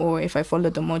notes or if I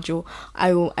follow the module, I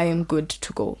am good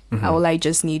to go. All I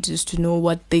just need is to know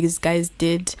what these guys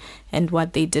did and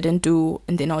what they didn't do,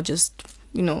 and then I'll just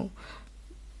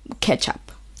catch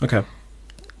up. Okay.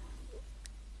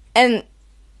 And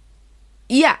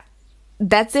yeah,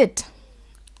 that's it.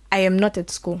 I am not at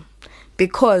school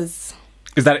because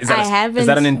is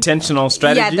that an intentional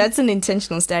strategy? Yeah, that's an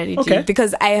intentional strategy. Okay.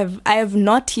 Because I have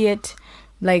not yet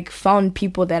found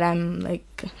people that I'm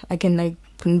I can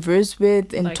converse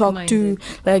with and talk to,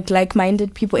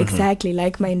 like-minded people. Exactly,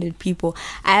 like-minded people.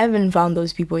 I haven't found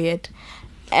those people yet.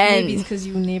 And maybe it's because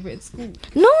you were never at school.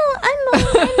 No, I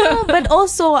know. But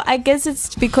also, I guess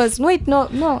it's because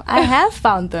no, I have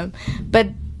found them, but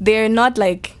they're not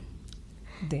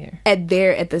at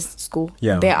this school.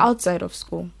 Yeah. They're outside of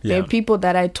school. Yeah. They're people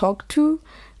that I talk to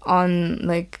on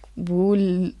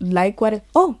who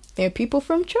there are people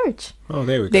from church. Oh,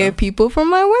 there we go. There are people from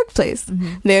my workplace.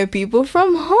 There are people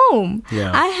from home.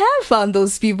 Yeah. I have found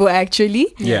those people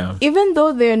actually. Yeah. Even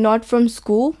though they're not from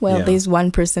school. Well, there's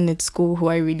one person at school who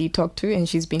I really talk to, and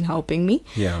she's been helping me.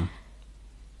 Yeah.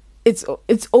 It's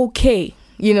okay.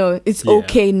 It's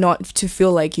okay not to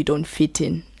feel like you don't fit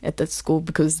in at that school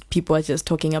because people are just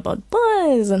talking about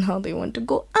boys and how they want to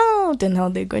go out and how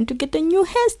they're going to get a new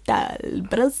hairstyle,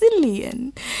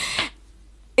 Brazilian.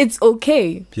 It's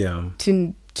okay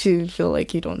to feel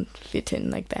like you don't fit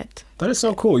in like that. That is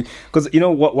so cool. Because,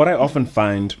 what I often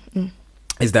find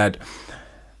is that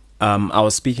I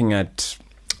was speaking at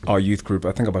our youth group,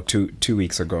 I think about two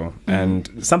weeks ago, and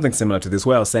something similar to this,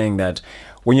 where I was saying that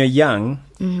when you're young,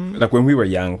 like when we were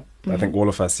young, I think all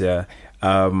of us here,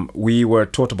 we were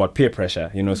taught about peer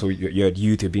pressure, so you're at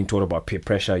youth, you're being taught about peer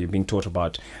pressure, you're being taught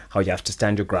about how you have to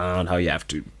stand your ground, how you have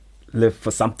to live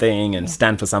for something and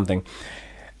stand for something.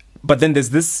 But then there's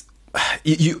this,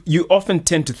 you often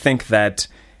tend to think that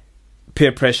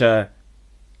peer pressure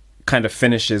kind of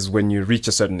finishes when you reach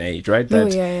a certain age, right?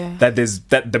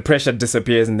 That the pressure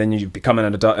disappears and then you become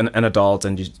an adult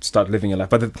and you start living your life.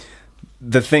 But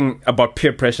the thing about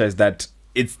peer pressure is that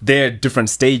it's there at different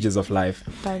stages of life.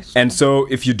 And so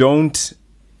if you don't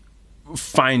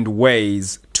find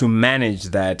ways to manage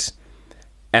that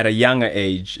at a younger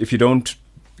age, if you don't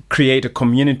create a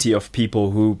community of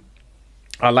people who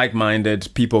are like-minded,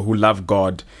 people who love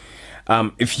God,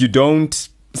 if you don't,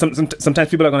 sometimes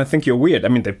people are going to think you're weird. I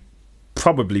mean, there are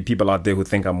probably people out there who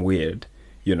think I'm weird,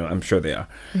 You know, I'm sure they are.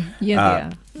 Yeah,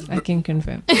 they are. I can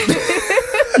confirm.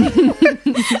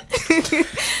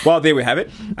 Well, there we have it.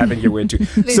 I think you're weird too.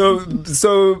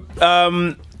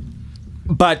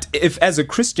 But if as a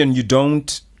Christian you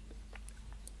don't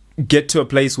get to a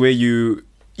place where you're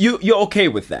okay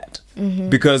with that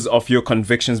because of your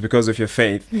convictions, because of your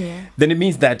faith, then it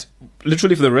means that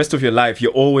literally for the rest of your life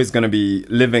you're always going to be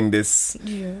living this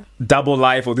double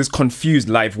life or this confused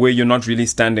life where you're not really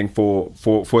standing for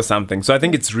something. So I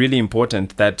think it's really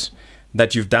important that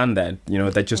you've done that, you know,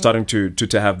 that you're starting to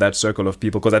have that circle of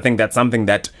people, because I think that's something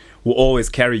that will always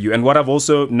carry you. And what I've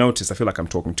also noticed, I feel like I'm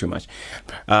talking too much.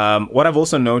 What I've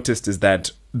also noticed is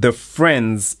that the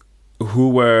friends who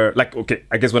were like, okay,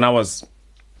 I guess when I was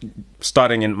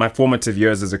starting in my formative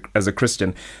years as a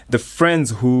Christian, the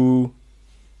friends who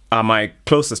are my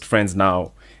closest friends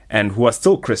now and who are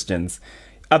still Christians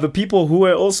are the people who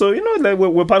are also, you know,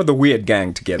 we're part of the weird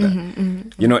gang together,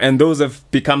 you know, and those have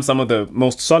become some of the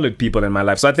most solid people in my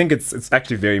life. So I think it's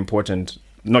actually very important,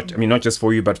 not just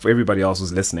for you, but for everybody else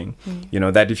who's listening, you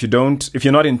know, that if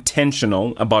you're not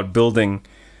intentional about building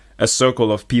a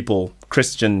circle of people,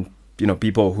 Christian, you know,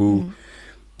 people who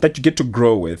that you get to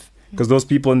grow with, because those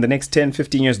people in the next 10,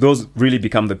 15 years, those really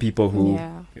become the people who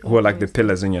are like the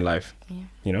pillars in your life,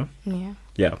 you know?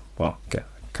 Yeah. Well, okay.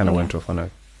 Kind of went off on a...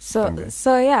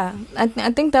 So yeah, I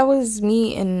think that was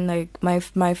me in like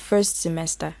my first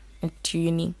semester at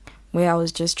uni, where I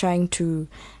was just trying to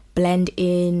blend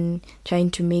in, trying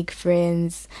to make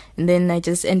friends, and then I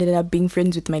just ended up being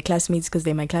friends with my classmates because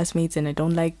they're my classmates, and I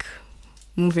don't like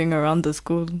moving around the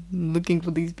school looking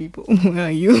for these people. Where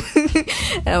are you?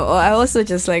 I also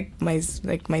just like my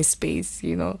space,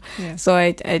 you know. Yeah. So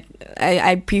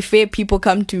I prefer people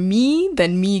come to me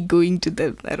than me going to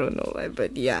them. I don't know why,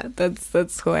 but yeah,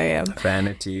 that's who I am.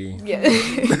 Vanity. Yeah.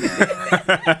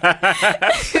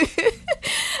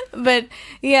 But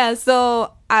yeah,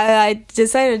 so I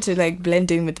decided to like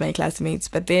blend in with my classmates,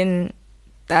 but then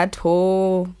that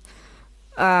whole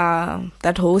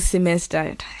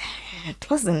semester, it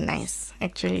wasn't nice.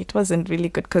 Actually, it wasn't really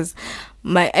good because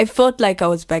I felt like I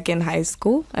was back in high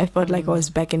school. I felt like I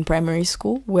was back in primary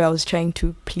school where I was trying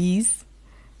to please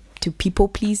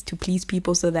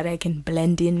people so that I can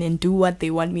blend in and do what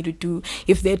they want me to do.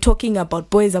 If they're talking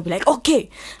about boys, I'll be like, okay,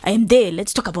 I am there.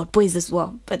 Let's talk about boys as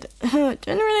well. But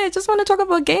generally, I just want to talk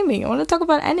about gaming. I want to talk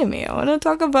about anime. I want to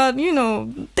talk about, you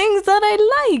know, things that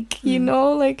I like, you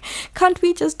know, like, can't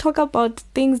we just talk about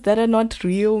things that are not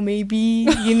real, maybe,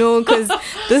 you know, because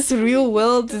this real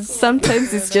world is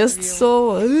sometimes it's just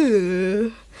so,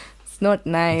 it's not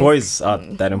nice. Boys are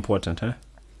that important, huh?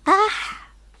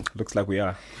 Looks like we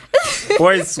are.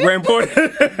 Boys, we're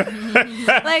important.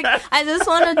 Like, I just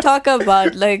want to talk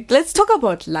about, like, let's talk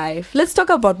about life. Let's talk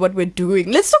about what we're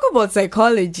doing. Let's talk about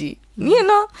psychology. You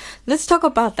know, let's talk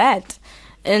about that.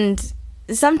 And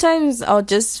sometimes I'll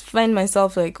just find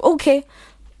myself like, okay,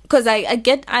 because I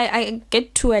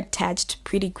get too attached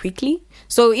pretty quickly.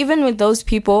 So even with those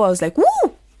people, I was like,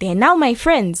 woo, they're now my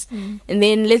friends. And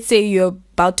then let's say you're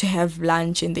about to have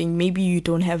lunch and then maybe you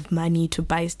don't have money to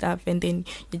buy stuff, and then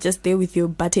you're just there with your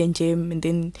butter and jam, and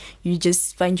then you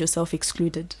just find yourself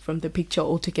excluded from the picture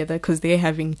altogether because they're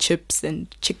having chips and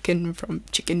chicken from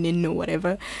Chicken Inn or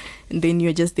whatever, and then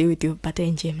you're just there with your butter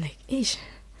and jam like, ish,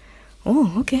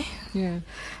 oh, okay, yeah,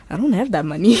 I don't have that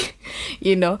money.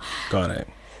 You know, got it.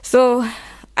 So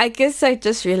I guess I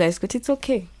just realized, but it's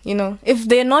okay. You know, if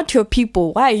they're not your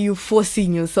people, why are you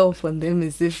forcing yourself on them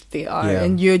as if they are? Yeah.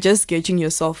 And you're just getting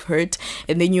yourself hurt.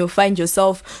 And then you'll find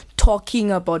yourself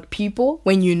talking about people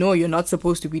when you know you're not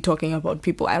supposed to be talking about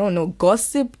people. I don't know.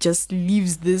 Gossip just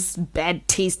leaves this bad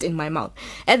taste in my mouth.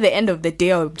 At the end of the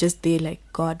day, I'll just be like,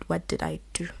 God, what did I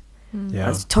do? Yeah. I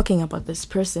was talking about this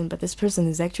person, but this person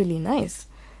is actually nice.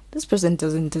 This person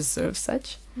doesn't deserve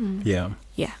such. Yeah.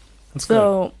 Yeah. That's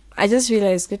so good. I just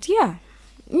realized that, yeah,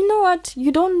 you know what?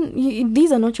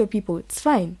 These are not your people. It's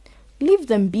fine. Leave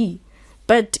them be.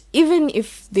 But even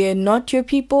if they're not your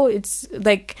people, it's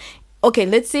like, okay,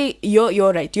 let's say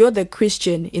you're right. You're the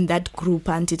Christian in that group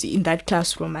entity, in that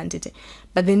classroom entity.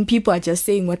 But then people are just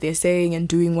saying what they're saying and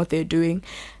doing what they're doing.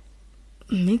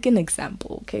 Make an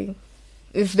example, okay?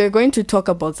 If they're going to talk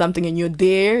about something and you're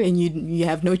there and you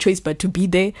have no choice but to be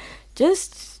there,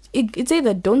 just... it's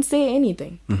either don't say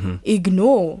anything,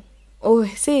 ignore, or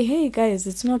say, hey guys,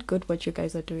 it's not good what you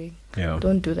guys are doing. Yeah.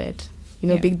 Don't do that. You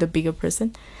know, be the bigger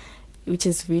person, which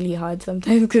is really hard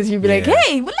sometimes because you'll be like,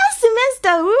 hey, last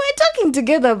semester we were talking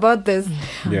together about this.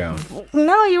 Yeah.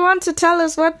 Now you want to tell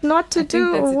us what not to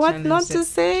do, what not to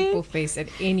say. People face at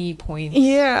any point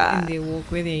in their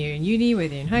walk, whether you're in uni,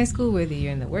 whether you're in high school, whether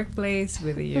you're in the workplace,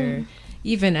 whether you're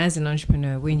even as an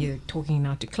entrepreneur, when you're talking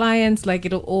now to clients, like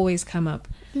it'll always come up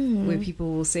where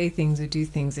people will say things or do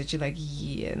things that you're like,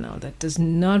 yeah, no, that does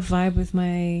not vibe with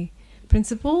my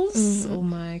principles or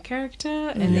my character.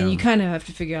 And then you kind of have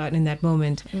to figure out in that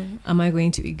moment, am I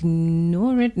going to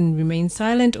ignore it and remain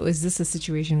silent, or is this a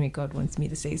situation where God wants me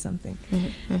to say something?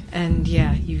 And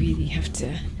yeah, you really have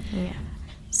to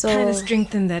so kind of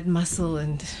strengthen that muscle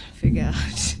and figure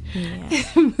out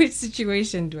which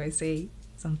situation do I say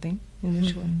something and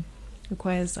which one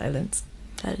requires silence.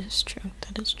 That is true.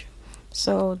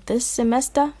 So this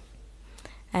semester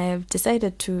I have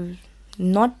decided to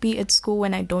not be at school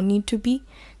when I don't need to be,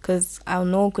 because I'll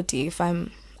know Kuti, if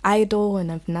I'm idle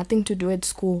and have nothing to do at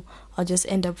school, I'll just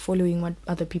end up following what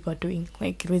other people are doing.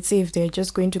 Like, let's say if they're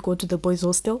just going to go to the boys'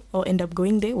 hostel, I'll end up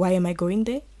going there. Why am I going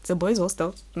there? It's a boys'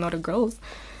 hostel, not a girls'.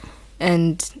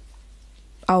 And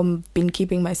I've been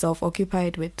keeping myself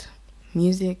occupied with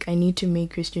music. I need to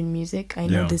make Christian music. I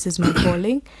know this is my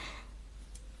calling.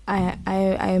 I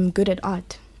am good at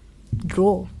art.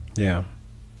 Draw. Yeah.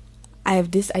 I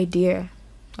have this idea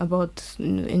about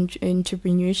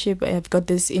entrepreneurship. I've got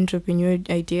this entrepreneur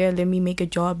idea. Let me make a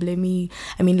job. Let me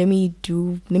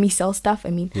sell stuff.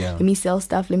 Let me sell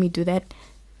stuff. Let me do that.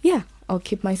 Yeah, I'll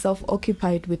keep myself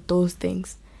occupied with those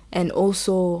things. And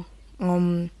also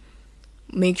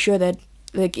make sure that,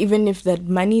 like, even if that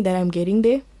money that I'm getting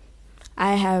there,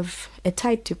 I have a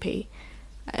tithe to pay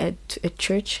at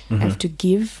church. I have to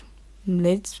give.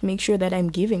 Let's make sure that I'm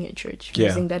giving at church,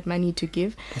 using that money to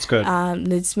give. That's good.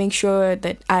 Let's make sure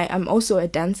that I'm also a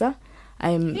dancer.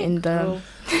 I'm in the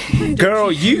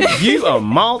girl. You are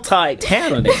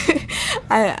multi-talented.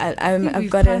 I've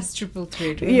got a triple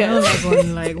threat.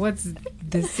 Like what's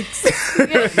the sixth?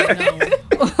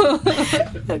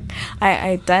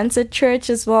 I dance at church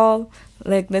as well.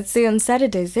 Like, let's say on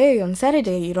Saturdays, on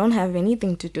Saturday you don't have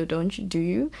anything to do, don't you? Do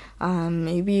you?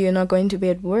 Maybe you're not going to be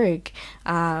at work.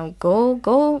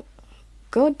 Go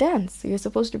dance. You're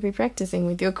supposed to be practicing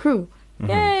with your crew.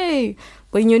 Yay!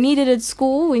 When you're needed at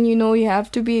school, when you know you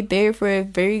have to be there for a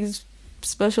very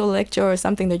special lecture or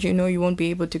something that you know you won't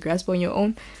be able to grasp on your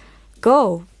own,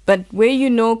 go. But where you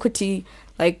know, Kuti,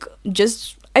 like,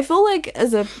 just, I feel like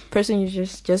as a person, you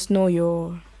just know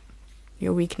your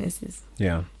weaknesses.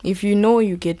 Yeah. If you know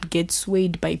you get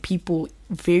swayed by people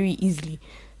very easily,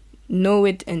 know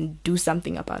it and do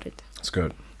something about it. That's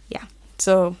good. Yeah.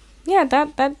 So yeah,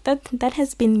 that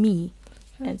has been me.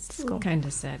 That's kind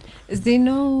of sad. Is there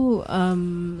no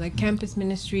like campus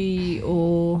ministry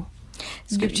or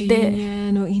scripture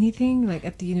union or anything like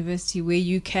at the university where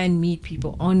you can meet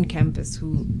people on campus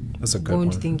who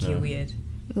won't think you're weird?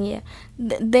 Yeah,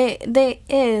 there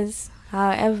is.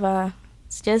 However,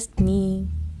 it's just me.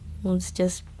 It's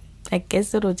just, I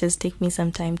guess it'll just take me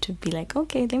some time to be like,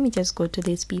 okay, let me just go to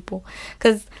these people.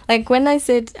 Because, like, when I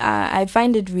said, I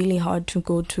find it really hard to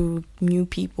go to new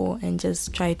people and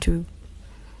just try to,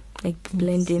 like,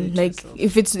 blend in. Like,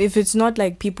 if it's not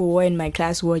like people who are in my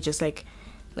class who are just like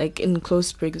in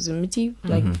close proximity,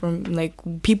 like from like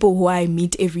people who I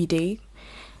meet every day.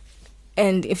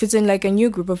 And if it's in like a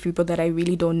new group of people that I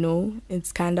really don't know,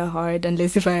 it's kind of hard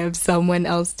unless if I have someone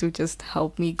else to just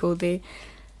help me go there.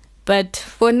 But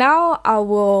for now, I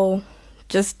will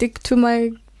just stick to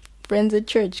my friends at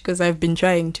church because I've been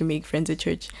trying to make friends at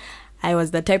church. I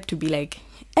was the type to be like,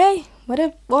 hey,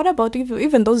 what about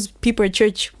even those people at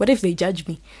church? What if they judge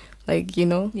me? Like, you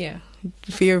know? Yeah.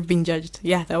 Fear of being judged.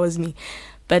 Yeah, that was me.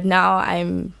 But now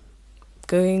I'm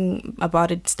going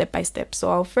about it step by step. So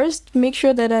I'll first make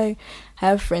sure that I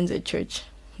have friends at church,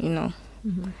 you know.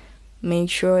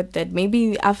 Make sure that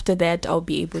maybe after that I'll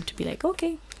be able to be like,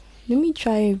 okay, let me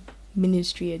try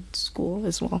ministry at school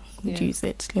as well. Let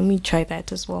me try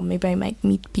that as well. Maybe I might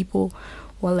meet people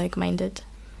who are like-minded.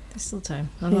 There's still time.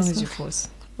 How long is your course?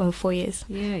 4 years.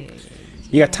 Yeah.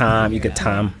 You got time.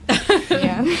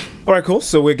 Yeah. All right, cool.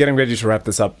 So we're getting ready to wrap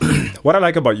this up. What I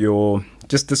like about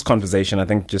just this conversation, I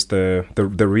think just the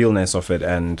realness of it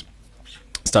and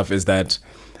stuff is that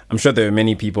I'm sure there are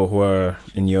many people who are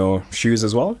in your shoes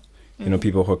as well. You know,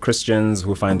 people who are Christians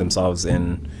who find themselves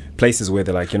in places where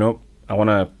they're like, you know, I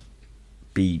want to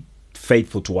be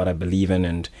faithful to what I believe in.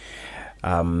 And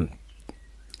I want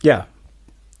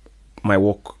my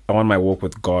walk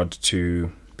with God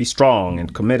to be strong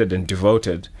and committed and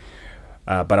devoted.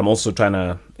 But I'm also trying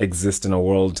to exist in a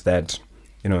world that,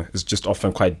 you know, is just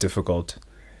often quite difficult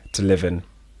to live in,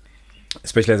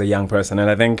 especially as a young person.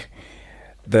 And I think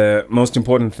the most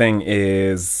important thing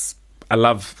is I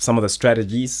love some of the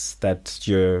strategies that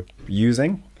you're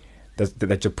using,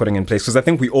 that you're putting in place. Because I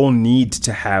think we all need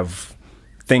to have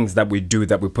things that we do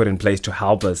that we put in place to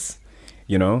help us,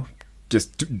 you know,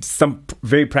 just some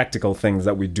very practical things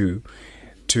that we do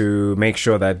to make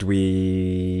sure that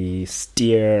we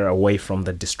steer away from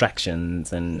the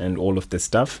distractions and all of this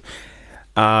stuff.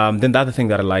 Then the other thing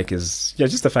that I like is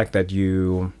just the fact that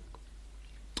you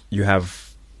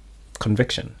have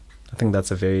conviction. I think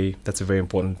that's a very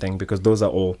important thing, because those are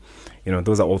all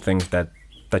things that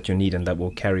you need and that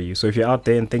will carry you. So if you're out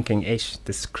there and thinking,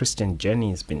 this Christian journey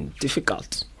has been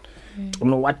difficult, don't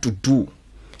know what to do.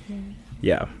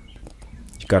 You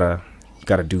gotta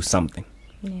do something.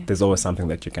 There's always something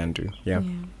that you can do.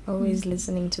 Always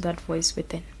listening to that voice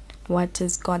within. What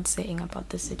is God saying about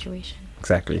the situation?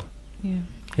 Exactly.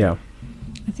 Yeah.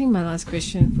 I think my last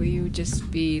question for you would just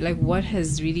be like, what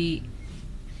has really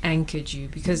anchored you?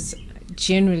 Because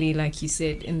generally, like you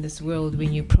said, in this world,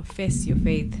 when you profess your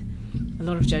faith, a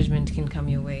lot of judgment can come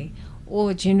your way.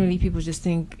 Or generally people just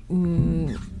think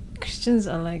Christians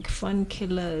are like fun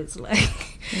killers,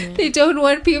 like they don't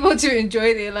want people to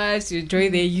enjoy their lives, to enjoy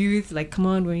their youth. Like, come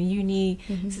on, we're in uni,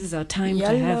 this is our time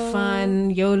to have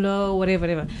fun, YOLO,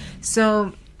 whatever.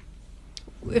 So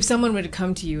if someone were to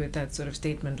come to you with that sort of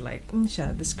statement, like,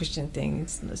 this Christian thing,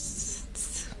 it's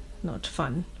not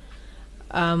fun,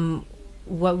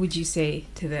 what would you say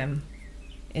to them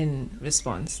in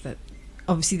response? That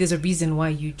obviously there's a reason why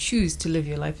you choose to live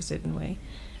your life a certain way,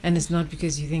 and it's not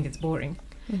because you think it's boring.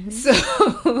 So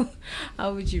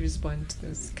how would you respond to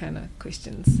those kind of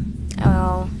questions?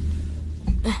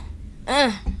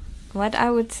 What I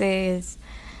would say is,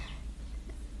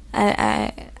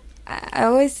 I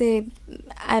always say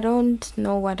I don't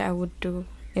know what I would do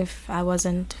if I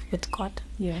wasn't with God.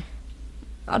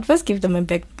 I'd first give them a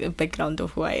background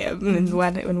of who I am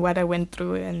and what I went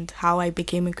through and how I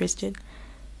became a Christian.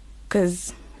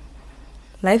 Because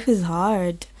life is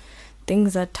hard.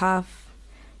 Things are tough.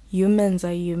 Humans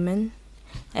are human.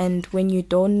 And when you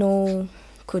don't know,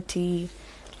 Kuti,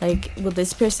 like, with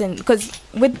this person... Because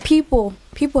with people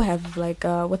have, like,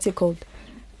 what's it called?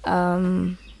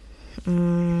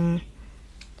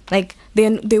 Like,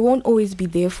 they won't always be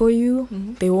there for you.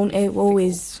 They won't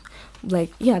always,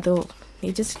 like,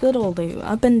 they just feel all the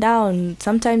up and down.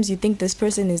 Sometimes you think this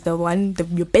person is the one,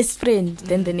 your best friend.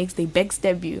 Then the next they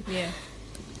backstab you.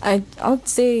 I'd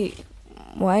say,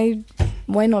 why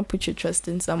not put your trust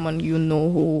in someone you know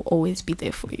who will always be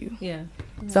there for you?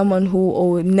 Someone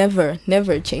who never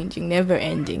changing, never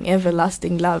ending,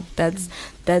 everlasting love.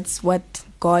 That's what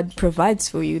God provides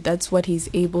for you. That's what He's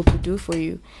able to do for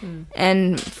you.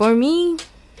 And for me,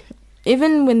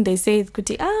 even when they say,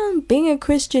 being a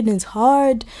Christian is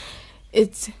hard,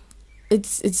 it's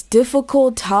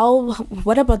difficult.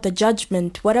 What about the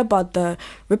judgment? What about the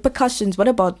repercussions? What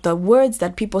about the words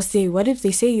that people say? What if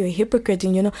they say you're a hypocrite?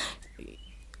 And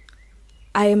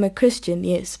I am a Christian,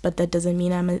 yes, but that doesn't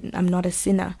mean I'm not a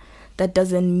sinner. That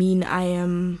doesn't mean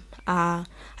I'm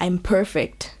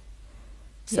perfect.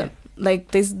 So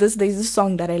like there's this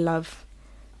song that I love.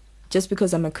 Just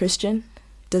because I'm a Christian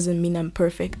doesn't mean I'm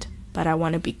perfect, but I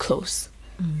want to be close.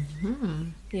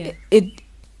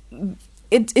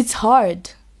 It's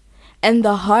hard, and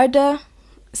the harder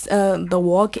the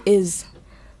walk is,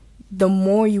 the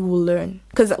more you will learn.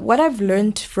 Because what I've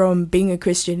learned from being a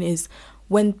Christian is,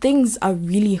 when things are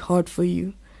really hard for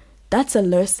you, that's a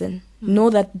lesson. Know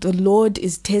that the Lord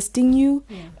is testing you,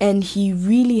 and He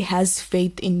really has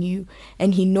faith in you,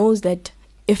 and He knows that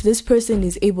if this person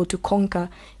is able to conquer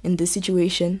in this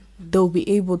situation, they'll be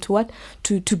able to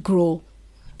to grow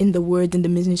in the word, in the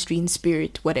ministry, in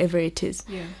spirit, whatever it is.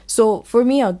 So for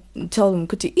me, I'll tell them,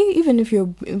 Kuti, even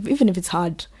if it's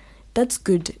hard, that's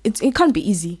good. It can't be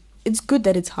easy. It's good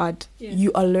that it's hard.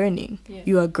 You are learning.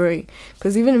 You are growing.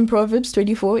 Because even in Proverbs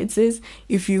 24, it says,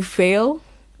 if you fail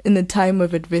in the time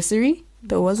of adversary,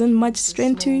 there wasn't much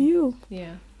strength to you.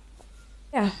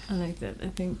 I like that. I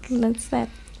think that's that.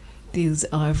 These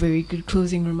are very good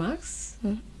closing remarks.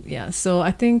 So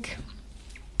I think,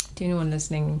 to anyone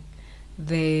listening,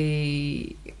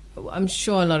 I'm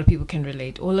sure a lot of people can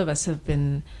relate. All of us have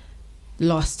been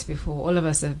lost before. All of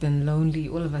us have been lonely.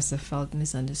 All of us have felt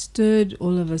misunderstood.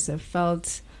 All of us have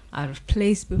felt out of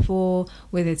place before,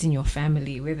 whether it's in your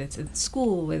family, whether it's in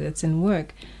school, whether it's in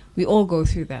work. We all go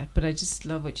through that. But I just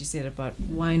love what you said about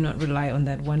why not rely on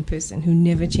that one person who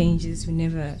never changes, who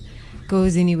never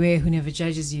goes anywhere, who never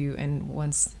judges you and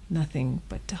wants nothing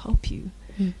but to help you.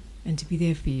 And to be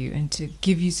there for you and to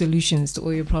give you solutions to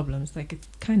all your problems. Like, it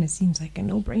kind of seems like a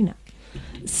no-brainer.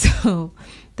 So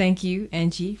thank you,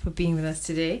 Angie, for being with us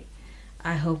today.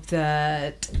 I hope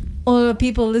that all the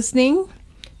people listening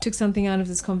took something out of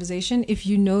this conversation. If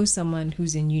you know someone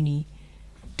who's in uni,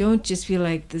 don't just feel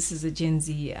like this is a Gen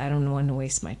Z, I don't want to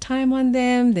waste my time on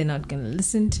them, they're not going to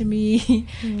listen to me.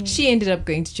 She ended up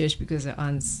going to church because her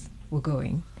aunts were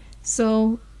going.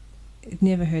 So it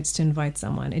never hurts to invite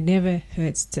someone. It never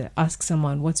hurts to ask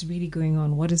someone what's really going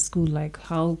on. What is school like?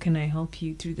 How can I help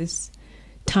you through this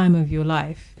time of your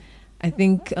life? I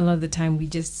think a lot of the time we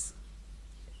just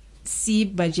see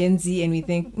by Gen Z and we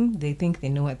think they think they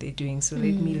know what they're doing, so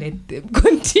let them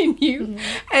continue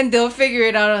and they'll figure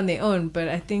it out on their own. But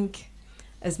I think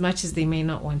as much as they may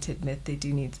not want to admit, they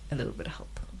do need a little bit of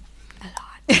help.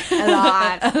 A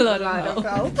lot of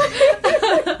help.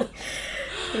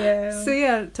 Yeah. So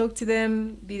yeah, talk to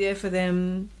them, be there for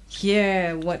them,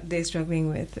 hear what they're struggling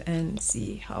with, and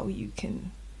see how you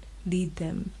can lead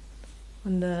them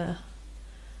on the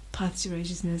path to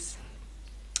righteousness.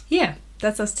 Yeah,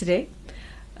 that's us today.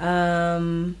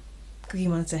 Cookie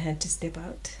Monster had to step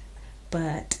out,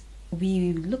 but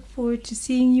we look forward to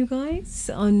seeing you guys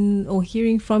or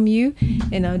hearing from you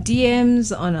in our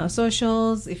DMs, on our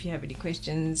socials. If you have any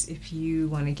questions, if you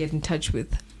want to get in touch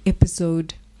with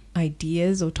episode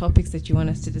ideas or topics that you want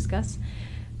us to discuss,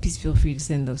 please feel free to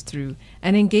send those through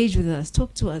and engage with us.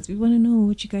 Talk to us. We want to know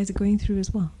what you guys are going through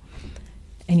as well.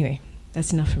 Anyway,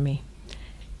 that's enough from me.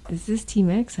 This is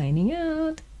T-Mac signing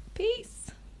out.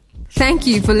 Peace. Thank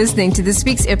you for listening to this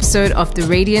week's episode of the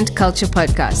Radiant Culture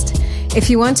Podcast. If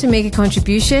you want to make a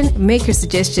contribution, make a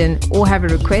suggestion, or have a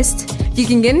request, you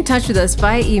can get in touch with us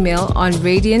via email on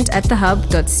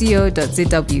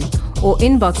radiant@thehub.co.zw or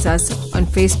inbox us on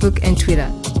Facebook and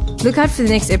Twitter. Look out for the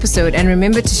next episode and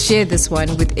remember to share this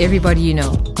one with everybody you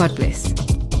know. God bless.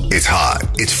 It's hot,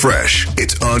 it's fresh,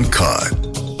 it's uncut.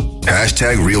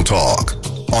 #Real Talk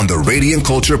on the Radiant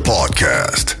Culture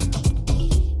Podcast.